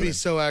think that it's would be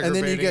so And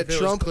aggravating. then you get if it was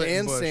Trump Clinton,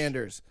 and Bush.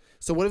 Sanders.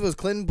 So what if it was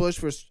Clinton,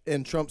 Bush,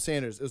 and Trump,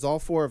 Sanders? It was all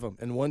four of them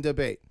in one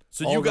debate.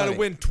 So all you got to running.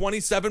 win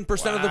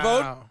 27% of the vote.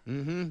 Wow.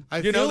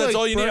 Mm-hmm. You know, that's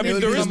all you need. I mean,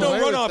 there is no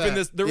runoff in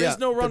this. There is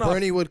no but runoff.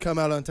 Bernie would come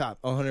out on top,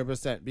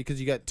 100%, because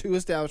you got two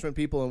establishment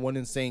people and one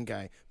insane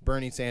guy.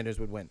 Bernie Sanders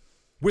would win.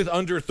 With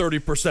under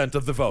 30%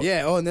 of the vote.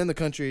 Yeah. Oh, and then the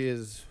country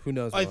is who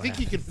knows. I think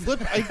you could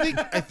flip. I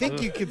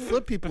think you could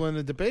flip people in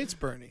the debates,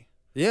 Bernie.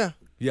 Yeah.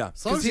 Yeah.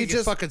 As long as he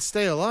can fucking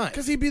stay alive.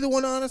 Because he'd be the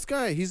one honest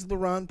guy. He's the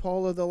Ron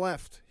Paul of the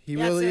left. He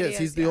That's really what is. he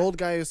He's is, the yeah. old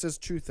guy who says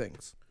true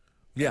things.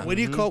 Yeah. What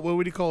do you call? What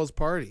would he call his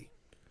party?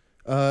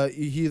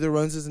 He either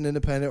runs as an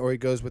independent or he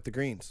goes with the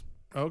Greens.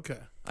 Okay.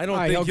 I don't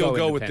think he'll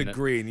go with the independent.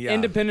 green. Yeah.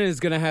 Independent is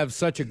going to have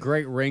such a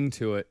great ring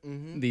to it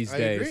these I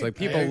days. agree. Like I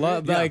people agree.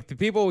 love, Yeah. like the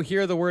people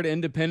hear the word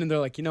independent, they're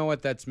like, you know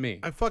what, that's me.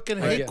 I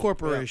fucking I hate get-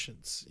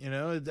 corporations. You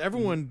know,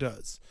 everyone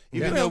does.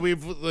 Even though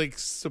we've like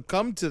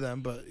succumbed to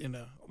them, but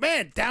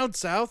man, down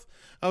south,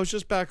 I was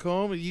just back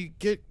home. And you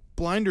get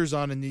blinders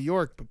on in New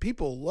York, but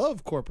people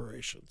love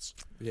corporations.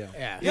 Yeah.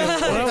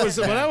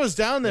 When I was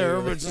down there,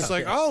 it was just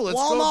like, oh, let's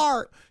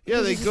Walmart. go.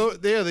 Yeah, they go.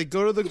 Yeah, they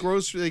go to the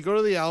grocery. They go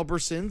to the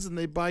Albertsons and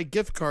they buy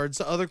gift cards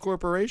to other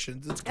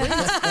corporations. It's crazy.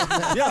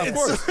 Yeah, of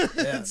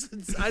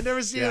course. I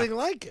never see anything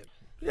like it.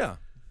 Yeah.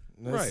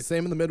 It's Right. the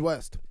same in the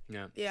Midwest.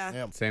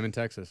 Yeah. Same in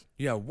Texas.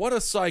 Yeah. What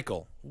a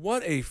cycle.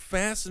 What a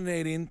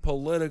fascinating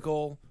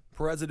political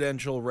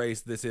presidential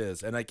race this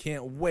is. And I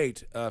can't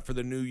wait for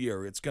the new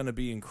year. It's going to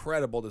be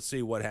incredible to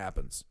see what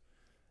happens.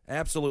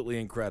 Absolutely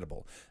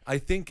incredible. I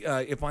think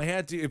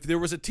if there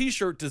was a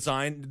T-shirt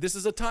design, this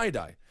is a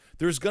tie-dye.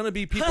 There's going to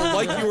be people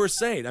like you were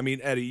saying. I mean,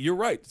 Eddie, you're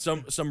right.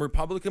 Some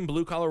Republican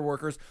blue-collar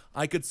workers,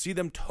 I could see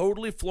them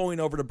totally flowing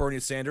over to Bernie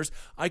Sanders.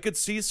 I could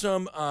see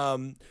some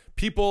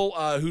people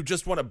who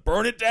just want to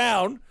burn it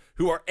down,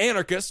 who are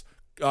anarchists,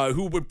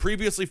 who would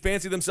previously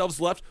fancy themselves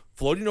left,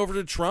 floating over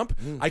to Trump.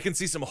 I can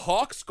see some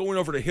hawks going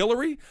over to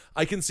Hillary.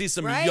 I can see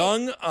some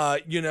young,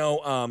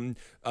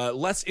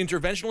 less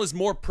interventionalist,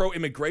 more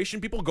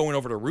pro-immigration people going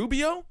over to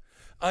Rubio.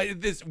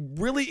 This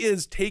really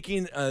is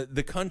taking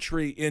the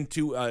country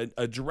into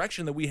a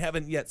direction that we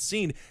haven't yet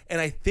seen,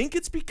 and I think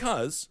it's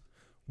because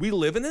we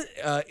live in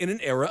an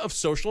era of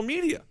social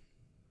media.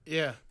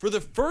 Yeah. For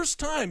the first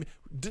time,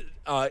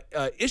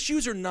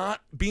 issues are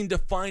not being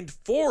defined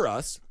for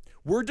us.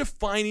 We're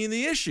defining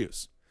the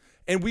issues.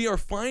 And we are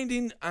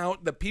finding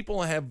out that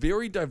people have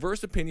very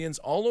diverse opinions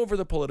all over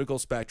the political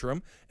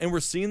spectrum, and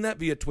we're seeing that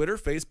via Twitter,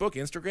 Facebook,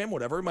 Instagram,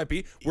 whatever it might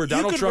be, where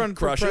Donald you could Trump run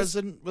crushes. for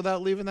president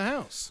without leaving the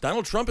house.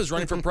 Donald Trump is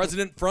running for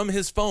president from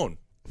his phone.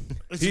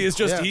 He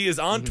is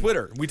on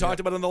Twitter. We talked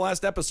about it in the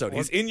last episode.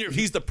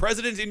 He's the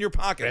president in your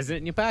pocket.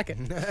 President in your pocket.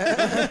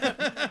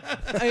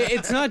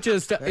 It's not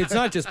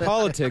just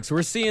politics.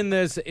 We're seeing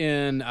this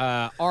in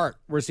art.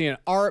 We're seeing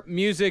art,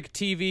 music,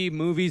 TV,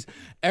 movies.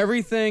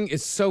 Everything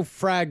is so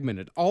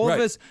fragmented. All of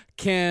us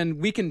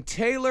we can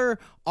tailor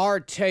our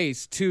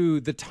taste to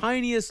the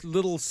tiniest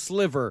little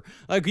sliver.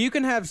 Like you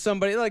can have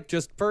somebody, like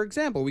just for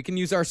example, we can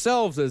use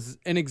ourselves as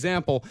an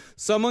example.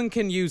 Someone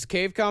can use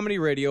Cave Comedy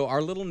Radio,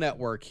 our little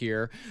network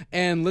here,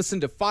 and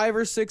listen to 5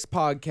 or 6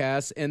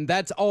 podcasts, and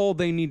that's all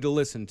they need to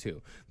listen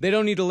to. They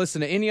don't need to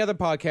listen to any other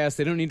podcast.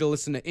 They don't need to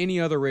listen to any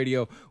other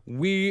radio.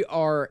 We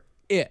are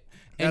it.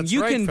 And That's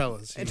you right, can,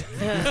 fellas. You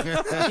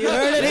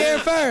heard it here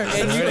first.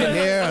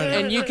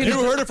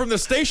 You heard it from the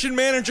station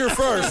manager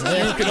first.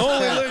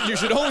 You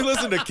should only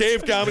listen to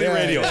Cave Comedy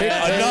Radio,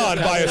 a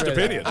non-biased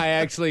opinion. I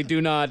actually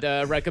do not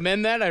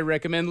recommend that. I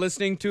recommend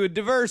listening to a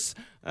diverse,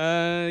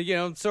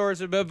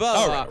 source of blah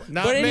blah blah.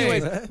 But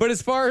anyways, but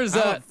as far as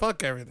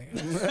fuck everything.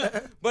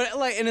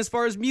 And as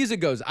far as music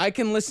goes, I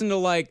can listen to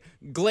like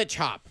Glitch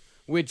Hop,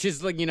 which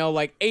is like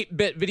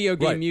 8-bit video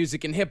game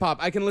music and hip hop.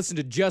 I can listen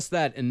to just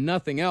that and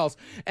nothing else.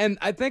 And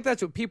I think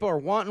that's what people are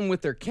wanting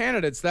with their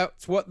candidates.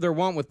 That's what they're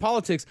wanting with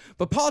politics.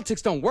 But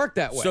politics don't work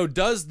that way. So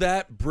does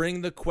that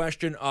bring the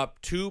question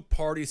up?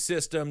 Two-party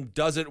system,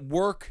 does it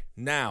work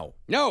now?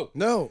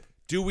 No.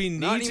 Do we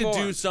need to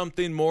do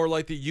something more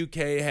like the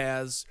UK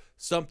has?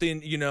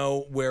 Something,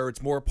 where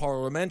it's more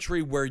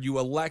parliamentary, where you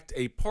elect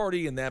a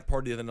party and that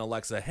party then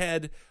elects a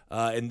head,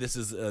 and this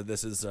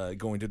is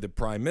going to the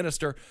prime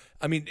minister.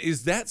 I mean,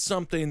 is that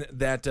something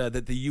that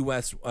the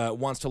U.S.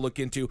 Wants to look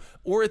into?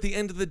 Or at the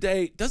end of the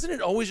day, doesn't it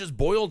always just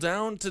boil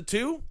down to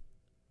two?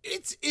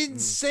 It's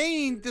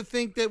insane to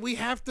think that we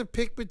have to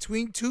pick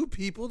between 2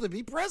 people to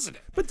be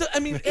president. But it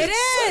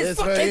is.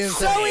 It's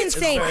so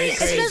insane,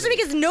 especially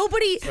because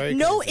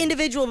no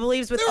individual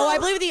believes with.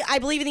 I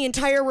believe in the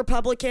entire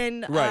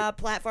Republican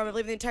platform. I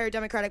believe in the entire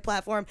Democratic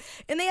platform,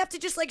 and they have to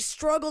just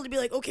struggle to be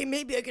like, okay,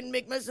 maybe I can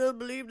make myself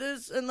believe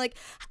this, and like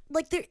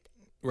they're.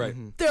 Right.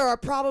 There are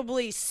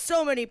probably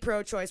so many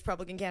pro-choice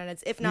Republican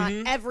candidates, if not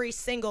every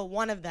single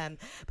one of them.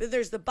 But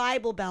there's the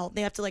Bible Belt.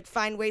 They have to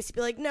find ways to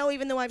be like, no,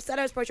 even though I've said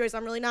I was pro-choice,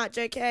 I'm really not,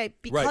 JK,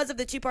 because of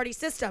the two-party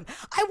system.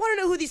 I want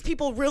to know who these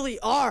people really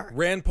are.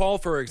 Rand Paul,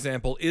 for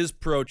example, is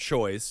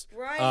pro-choice.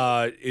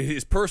 Right.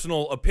 His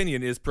personal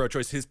opinion is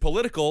pro-choice. His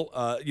political,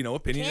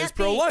 opinion is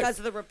pro-life. Because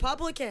of the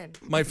Republican.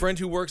 My friend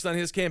who works on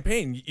his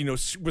campaign,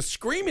 was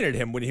screaming at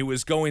him when he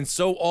was going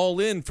so all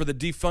in for the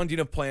defunding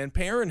of Planned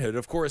Parenthood.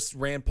 Of course,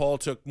 Rand Paul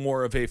took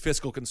more of a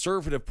fiscal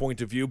conservative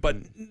point of view, but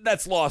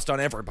that's lost on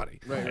everybody.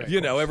 Right.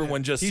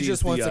 Everyone just he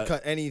just wants to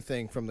cut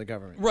anything from the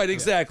government. Right,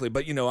 exactly.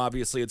 But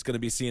obviously, it's going to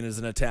be seen as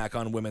an attack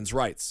on women's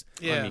rights.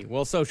 Yeah.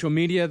 Well, social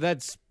media.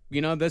 That's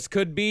this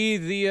could be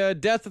the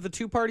death of the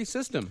two-party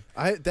system.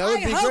 That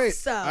would be great.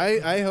 So.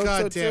 I hope so.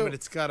 God damn too. it!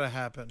 It's got to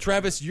happen.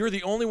 Travis, you're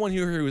the only one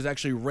here who has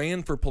actually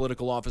ran for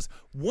political office.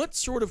 What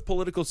sort of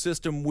political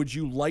system would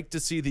you like to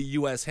see the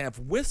U.S. have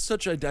with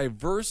such a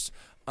diverse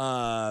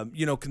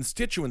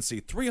constituency,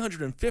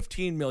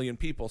 315 million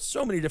people,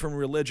 so many different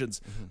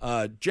religions,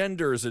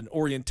 genders and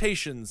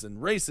orientations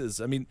and races.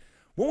 I mean,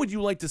 what would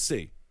you like to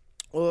see?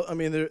 Well, I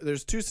mean,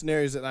 there's 2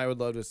 scenarios that I would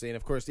love to see. And,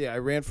 of course, I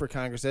ran for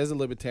Congress as a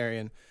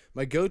libertarian.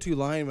 My go-to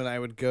line when I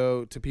would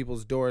go to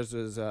people's doors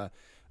was,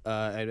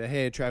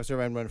 hey, Travis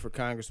Irvine, I'm running for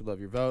Congress. Would love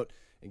your vote.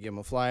 And give them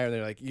a flyer. And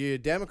they're like, you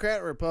Democrat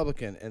or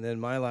Republican? And then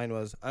my line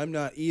was, I'm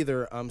not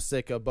either. I'm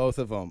sick of both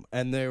of them.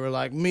 And they were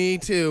like, me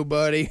too,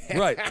 buddy.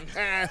 Right.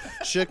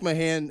 Shook my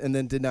hand and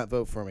then did not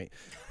vote for me.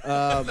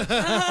 But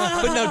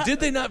now, did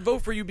they not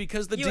vote for you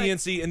because the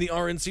DNC and the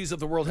RNCs of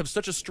the world have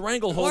such a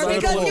stranglehold? Or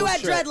because you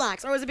had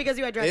dreadlocks? Or was it because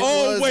you had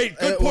dreadlocks?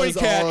 Good point,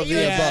 Kat.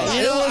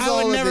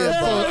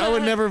 I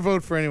would never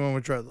vote for anyone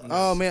with dreadlocks.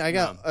 Oh man,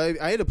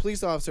 I had a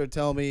police officer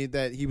tell me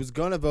that he was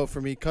going to vote for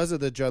me because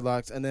of the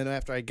dreadlocks, and then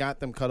after I got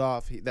them cut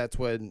off, that's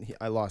when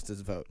I lost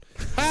his vote.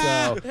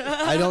 So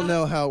I don't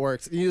know how it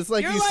works. It's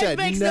like Your you life said,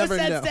 makes you never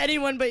no sense know. to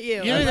anyone but you.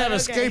 You didn't have a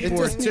skateboard It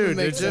doesn't too, even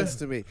make did sense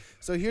to me.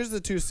 So here's the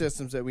 2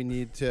 systems that we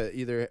need to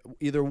either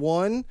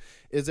one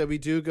is that we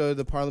do go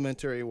the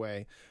parliamentary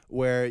way,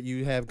 where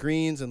you have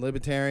Greens and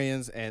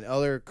Libertarians and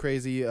other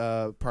crazy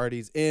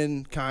parties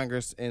in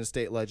Congress and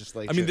state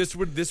legislature. I mean, this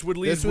would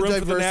leave room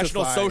for the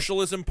National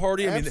Socialism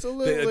Party.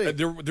 Absolutely. I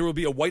mean, there will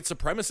be a white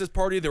supremacist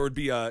party. There would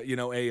be a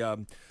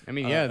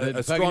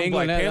the strong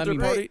Black Panther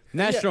party.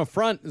 National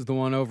Front is the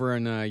one over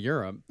in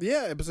Europe.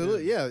 Yeah,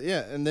 absolutely.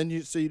 Yeah. And then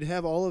you'd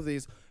have all of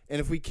these.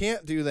 And if we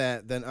can't do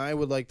that, then I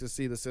would like to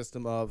see the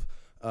system of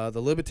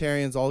the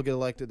Libertarians all get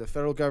elected to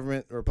federal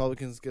government, the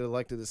Republicans get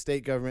elected to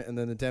state government, and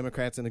then the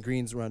Democrats and the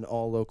Greens run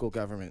all local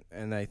government.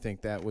 And I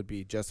think that would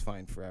be just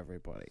fine for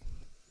everybody.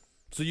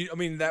 So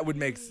that would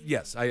make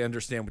yes, I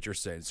understand what you're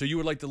saying. So you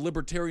would like the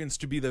Libertarians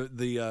to be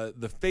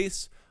the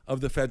face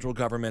of the federal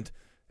government,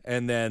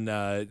 and then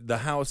the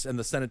House and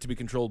the Senate to be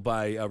controlled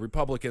by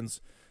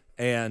Republicans,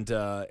 and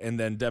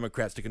then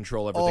Democrats to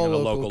control everything All on the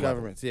local local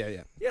governments. level.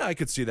 Yeah. Yeah, I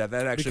could see that.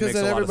 That actually Because makes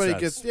then a lot of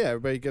everybody sense.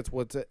 everybody gets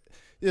what's it.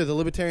 Yeah, the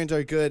libertarians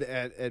are good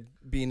at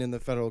being in the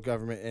federal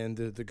government, and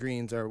the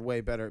Greens are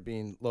way better at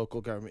being local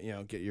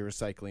government. Get your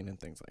recycling and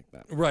things like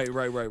that. Right.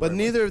 But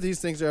neither of these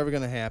things are ever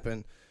going to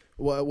happen.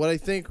 What I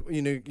think,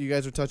 you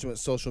guys were touching with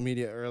social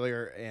media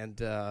earlier,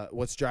 and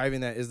what's driving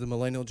that is the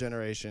millennial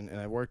generation. And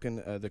I work in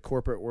the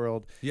corporate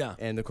world. Yeah.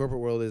 And the corporate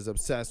world is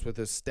obsessed with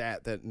this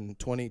stat that in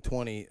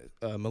 2020,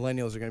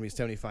 millennials are going to be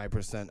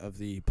 75% of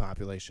the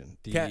population.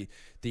 The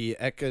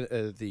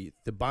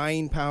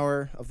buying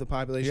power of the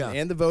population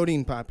and the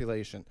voting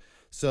population.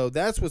 So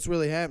that's what's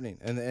really happening.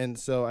 And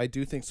so I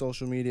do think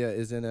social media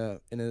is in a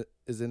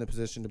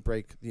position to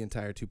break the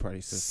entire two-party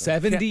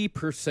system.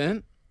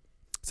 70%.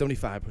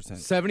 75%.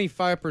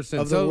 75%.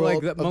 Of the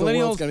world, of the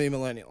world's going to be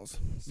millennials.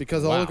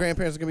 Because all the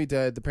grandparents are going to be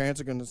dead, the parents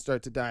are going to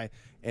start to die,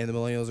 and the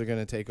millennials are going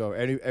to take over.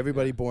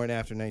 Everybody born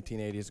after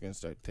 1980 is going to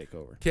start to take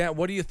over. Kat,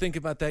 what do you think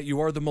about that?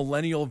 You are the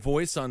millennial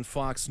voice on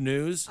Fox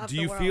News. Do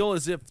you feel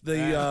as if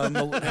the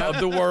of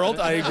the world?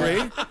 I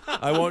agree.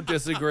 I won't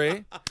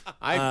disagree.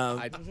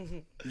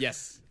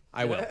 Yes,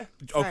 I will.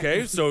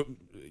 Okay, so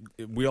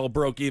we all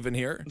broke even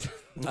here.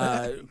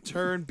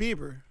 Turn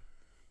Bieber.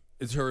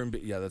 It's her and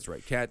that's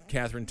right.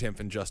 Catherine Timpf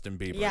and Justin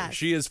Bieber. Yes.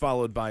 She is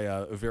followed by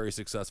a very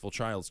successful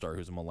child star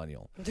who's a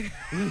millennial.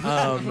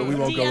 But we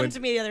won't go to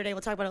me the other day. We'll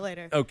talk about it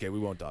later. Okay, we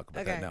won't talk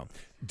about that now.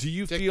 Do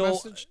you Dick feel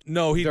message?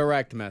 No, he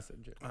direct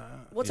message.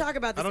 We'll talk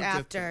about this I don't get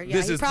after. that.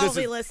 Yeah, he's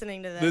probably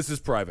listening to this. This is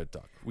private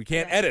talk. We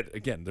can't edit.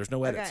 Again, there's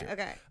no edits here.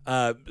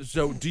 Okay.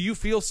 So do you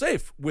feel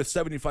safe with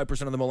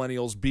 75% of the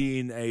millennials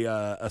being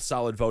a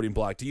solid voting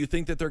bloc? Do you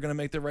think that they're going to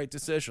make the right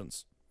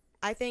decisions?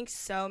 I think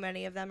so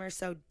many of them are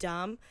so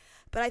dumb.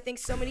 But I think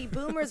so many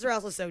boomers are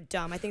also so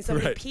dumb. I think so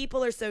many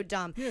people are so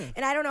dumb. Yeah.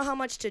 And I don't know how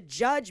much to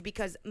judge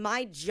because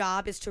my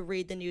job is to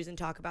read the news and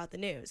talk about the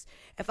news.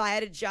 If I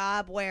had a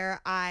job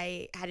where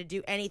I had to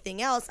do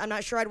anything else, I'm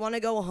not sure I'd want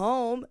to go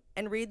home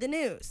and read the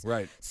news.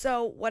 Right.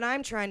 So what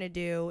I'm trying to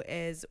do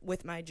is,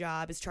 with my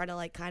job, is try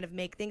to kind of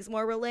make things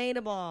more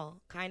relatable,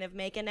 kind of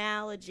make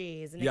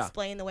analogies and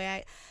explain the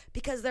way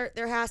because there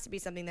has to be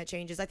something that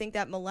changes. I think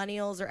that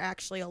millennials are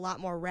actually a lot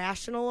more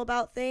rational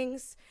about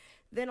things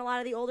than a lot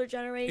of the older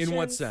generations. In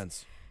what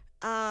sense?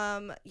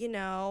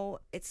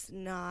 It's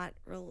not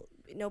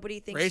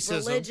nobody thinks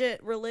racism.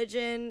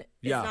 religion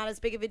is not as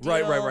big of a deal.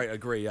 Right.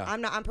 Agree. Yeah.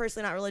 I'm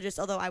personally not religious,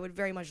 although I would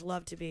very much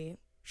love to be.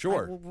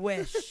 Sure. I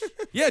wish.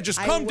 Yeah, just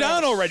calm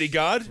down already,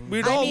 God.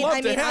 We'd all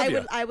love to have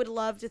you. I would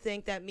love to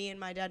think that me and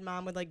my dead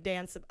mom would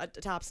dance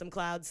atop some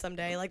clouds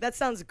someday. That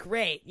sounds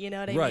great. You know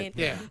what I mean?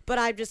 Yeah. But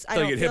I don't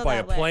feel get hit by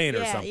a plane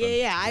or something.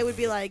 Yeah. I would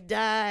be like,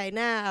 die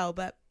now,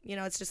 but.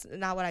 It's just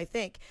not what I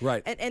think.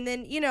 Right. And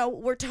then,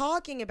 we're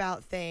talking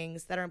about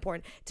things that are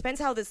important. It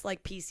depends how this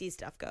PC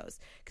stuff goes.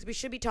 Because we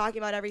should be talking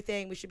about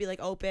everything. We should be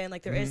open.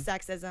 There is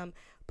sexism.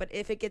 But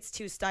if it gets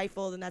too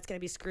stifled, then that's going to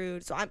be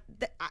screwed. So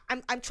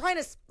I'm trying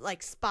to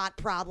spot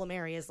problem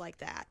areas like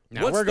that.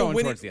 No, we're going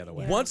towards the other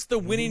way. What's the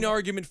winning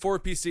argument for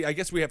PC? I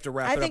guess we have to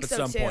wrap it up at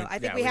some point. I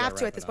think we have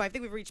to at this point. I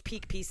think we've reached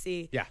peak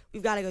PC. Yeah.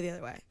 We've got to go the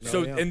other way.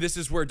 So, and this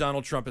is where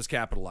Donald Trump is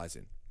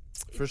capitalizing.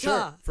 For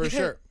sure. For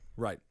sure.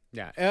 Right.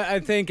 Yeah, I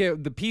think the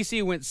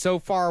PC went so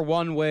far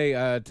one way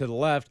to the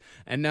left,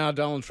 and now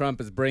Donald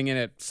Trump is bringing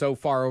it so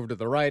far over to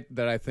the right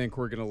that I think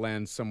we're going to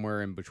land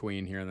somewhere in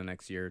between here in the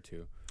next year or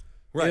two.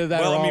 Right.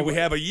 Well, we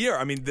have a year.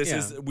 I mean,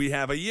 we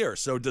have a year.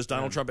 So does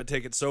Donald Trump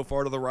take it so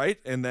far to the right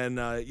and then,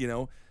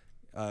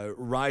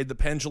 ride the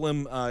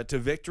pendulum to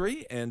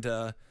victory and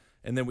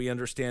then we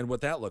understand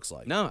what that looks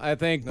like? No, I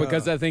think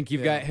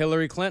you've got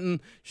Hillary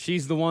Clinton.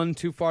 She's the one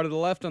too far to the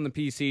left on the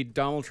PC.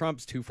 Donald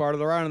Trump's too far to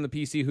the right on the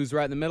PC. Who's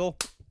right in the middle?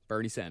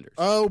 Bernie Sanders.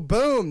 Oh,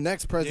 boom.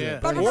 Next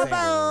president. Or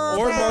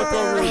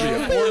Marco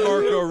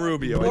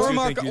Rubio. Marco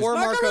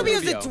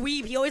Rubio's a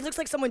dweeb. He always looks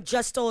like someone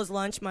just stole his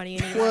lunch money.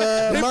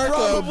 And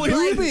Marco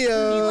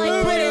Rubio.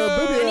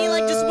 And he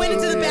just went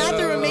into the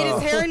bathroom and made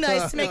his hair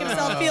nice to make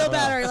himself feel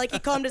better. He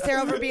combed his hair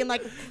over being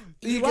like,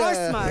 you are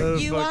smart.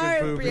 You are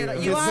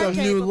some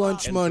new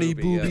lunch money,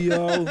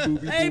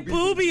 Boobio. Hey,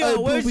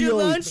 Boobio, where's your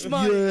lunch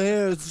money? Your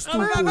hair is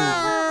stupid.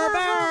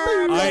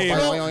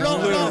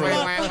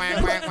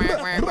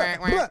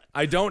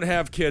 I don't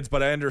have kids,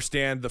 but I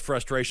understand the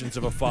frustrations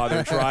of a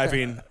father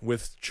driving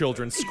with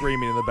children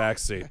screaming in the back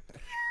seat.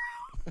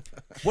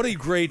 What a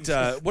great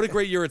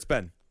year it's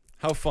been.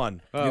 How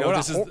fun! What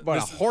a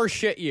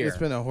horseshit year. It's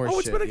been a horseshit. Oh,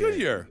 it's been a good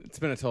year. It's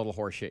been a total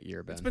horseshit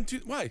year, Ben. It's been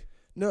why?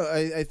 No,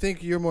 I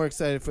think you're more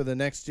excited for the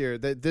next year.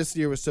 This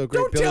year was so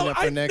great building up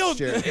for next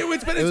year.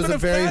 It's been a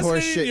very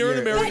horseshit year in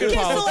American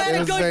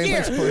politics.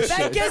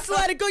 Ben Kissel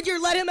had a good year.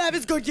 Let him have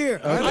his good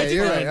year. Okay,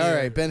 you're right. All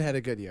right, Ben had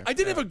a good year. I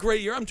did have a great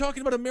year. I'm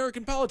talking about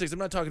American politics. I'm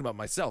not talking about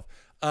myself.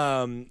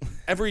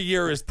 Every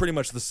year is pretty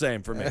much the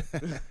same for me.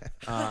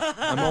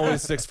 I'm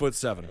always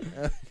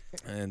 6'7",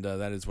 and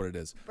that is what it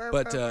is.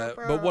 But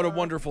what a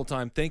wonderful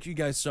time. Thank you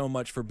guys so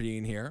much for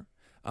being here.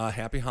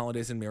 Happy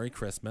holidays and Merry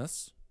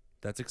Christmas.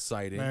 That's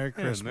exciting. Merry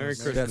Christmas. Merry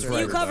Christmas. That's right.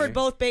 You covered everybody.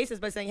 both bases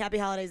by saying Happy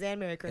Holidays and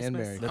Merry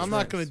Christmas. I'm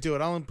not going to do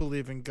it. I don't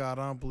believe in God.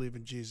 I don't believe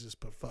in Jesus.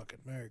 But fuck it.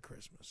 Merry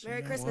Christmas.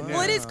 Merry Christmas. Wow.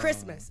 Well, it is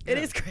Christmas. It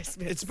is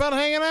Christmas. It's about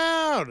hanging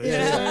out.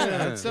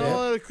 It's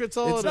all it It's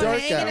is. dark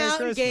hanging out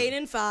Christmas. and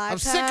gaining 5 I'm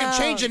sick of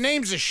changing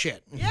names of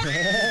shit.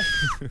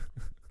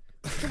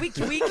 Can we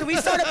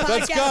start a podcast?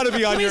 That's gotta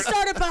be on Can your- we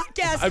start a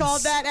podcast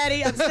called that,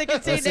 Eddie? I'm sick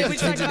of changing names. We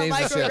talked about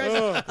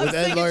microaggressions. I'm With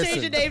Ed sick of Larson.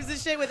 changing names and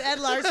shit with Ed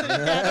Larson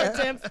and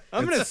Catherine Timp.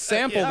 I'm going to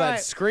sample All that right.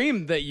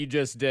 scream that you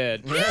just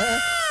did.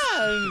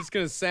 I'm just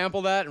going to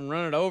sample that and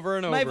run it over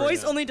and over. My voice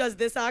again. only does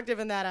this octave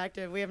and that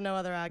octave. We have no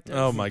other octaves.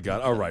 Oh my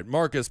God! All right,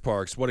 Marcus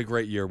Parks. What a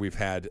great year we've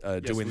had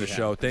doing the we have.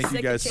 show. Thank you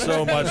Sick guys of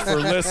so much for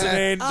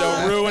listening.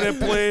 Don't ruin it,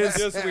 please.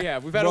 Yes, we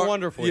have. We've had a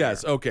wonderful year.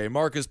 Yes, okay.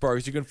 Marcus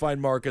Parks. You can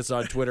find Marcus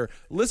on Twitter.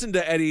 Listen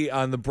to Eddie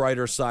on the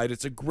brighter side.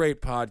 It's a great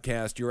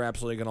podcast. You're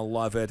absolutely going to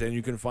love it. And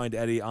you can find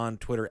Eddie on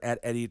Twitter at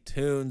Eddie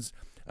Tunes.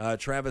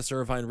 Travis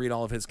Irvine, read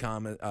all of his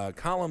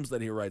columns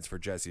that he writes for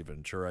Jesse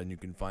Ventura, and you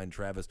can find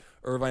Travis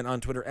Irvine on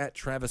Twitter at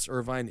Travis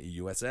Irvine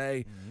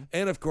USA.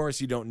 And of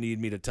course, you don't need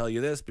me to tell you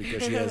this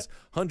because she has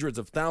hundreds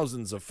of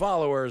thousands of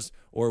followers,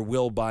 or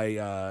will by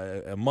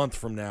a month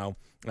from now.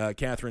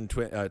 Catherine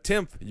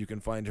Timp, you can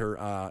find her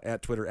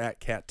at Twitter at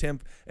Cat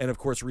Timp, and of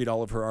course read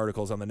all of her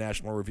articles on the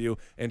National Review,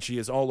 and she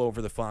is all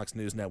over the Fox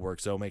News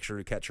Network, so make sure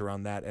to catch her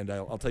on that, and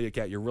I'll tell you,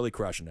 Cat, you're really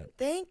crushing it.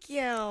 Thank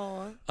you.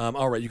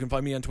 All right, you can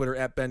find me on Twitter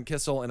at Ben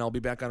Kissel, and I'll be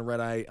back on Red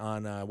Eye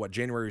on,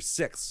 January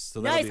 6th, so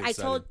that'll Nice. be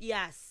exciting.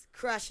 Yes.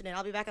 Crushing it.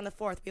 I'll be back on the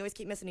 4th. We always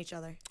keep missing each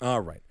other. All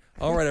right,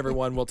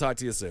 everyone, we'll talk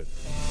to you soon.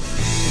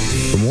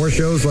 For more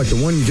shows like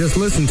the one you just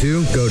listened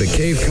to, go to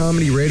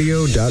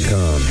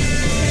cavecomedyradio.com.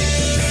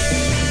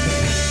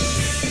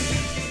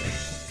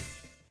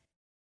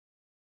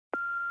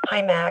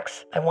 Hi,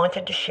 Max. I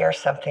wanted to share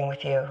something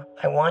with you.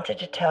 I wanted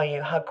to tell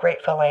you how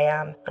grateful I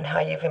am and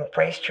how you've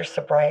embraced your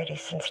sobriety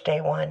since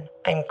day one.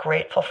 I'm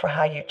grateful for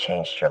how you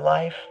changed your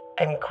life.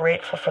 I'm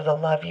grateful for the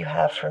love you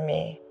have for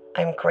me.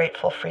 I'm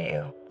grateful for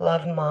you.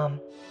 Love, Mom.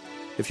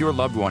 If your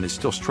loved one is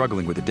still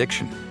struggling with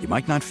addiction, you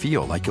might not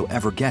feel like you'll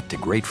ever get to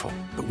grateful,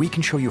 but we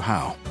can show you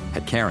how.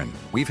 At Caron,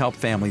 we've helped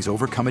families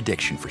overcome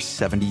addiction for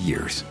 70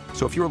 years.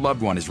 So if your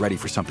loved one is ready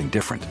for something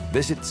different,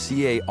 visit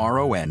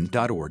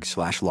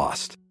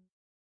caron.org/lost.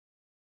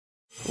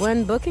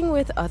 When booking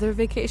with other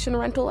vacation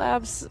rental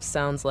apps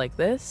sounds like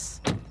this.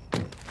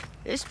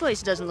 This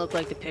place doesn't look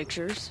like the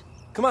pictures.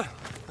 Come on,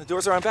 the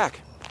doors are on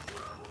back.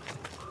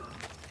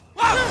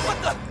 Wow,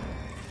 what the?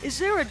 Is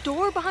there a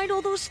door behind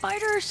all those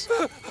spiders?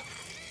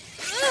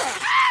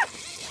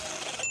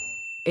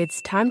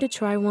 It's time to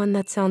try one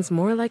that sounds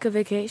more like a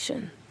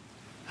vacation.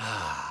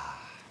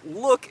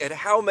 Look at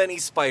how many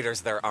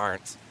spiders there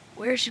aren't.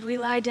 Where should we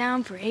lie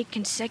down for 8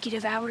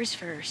 consecutive hours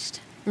first?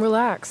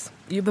 Relax.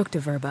 You booked a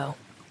Vrbo.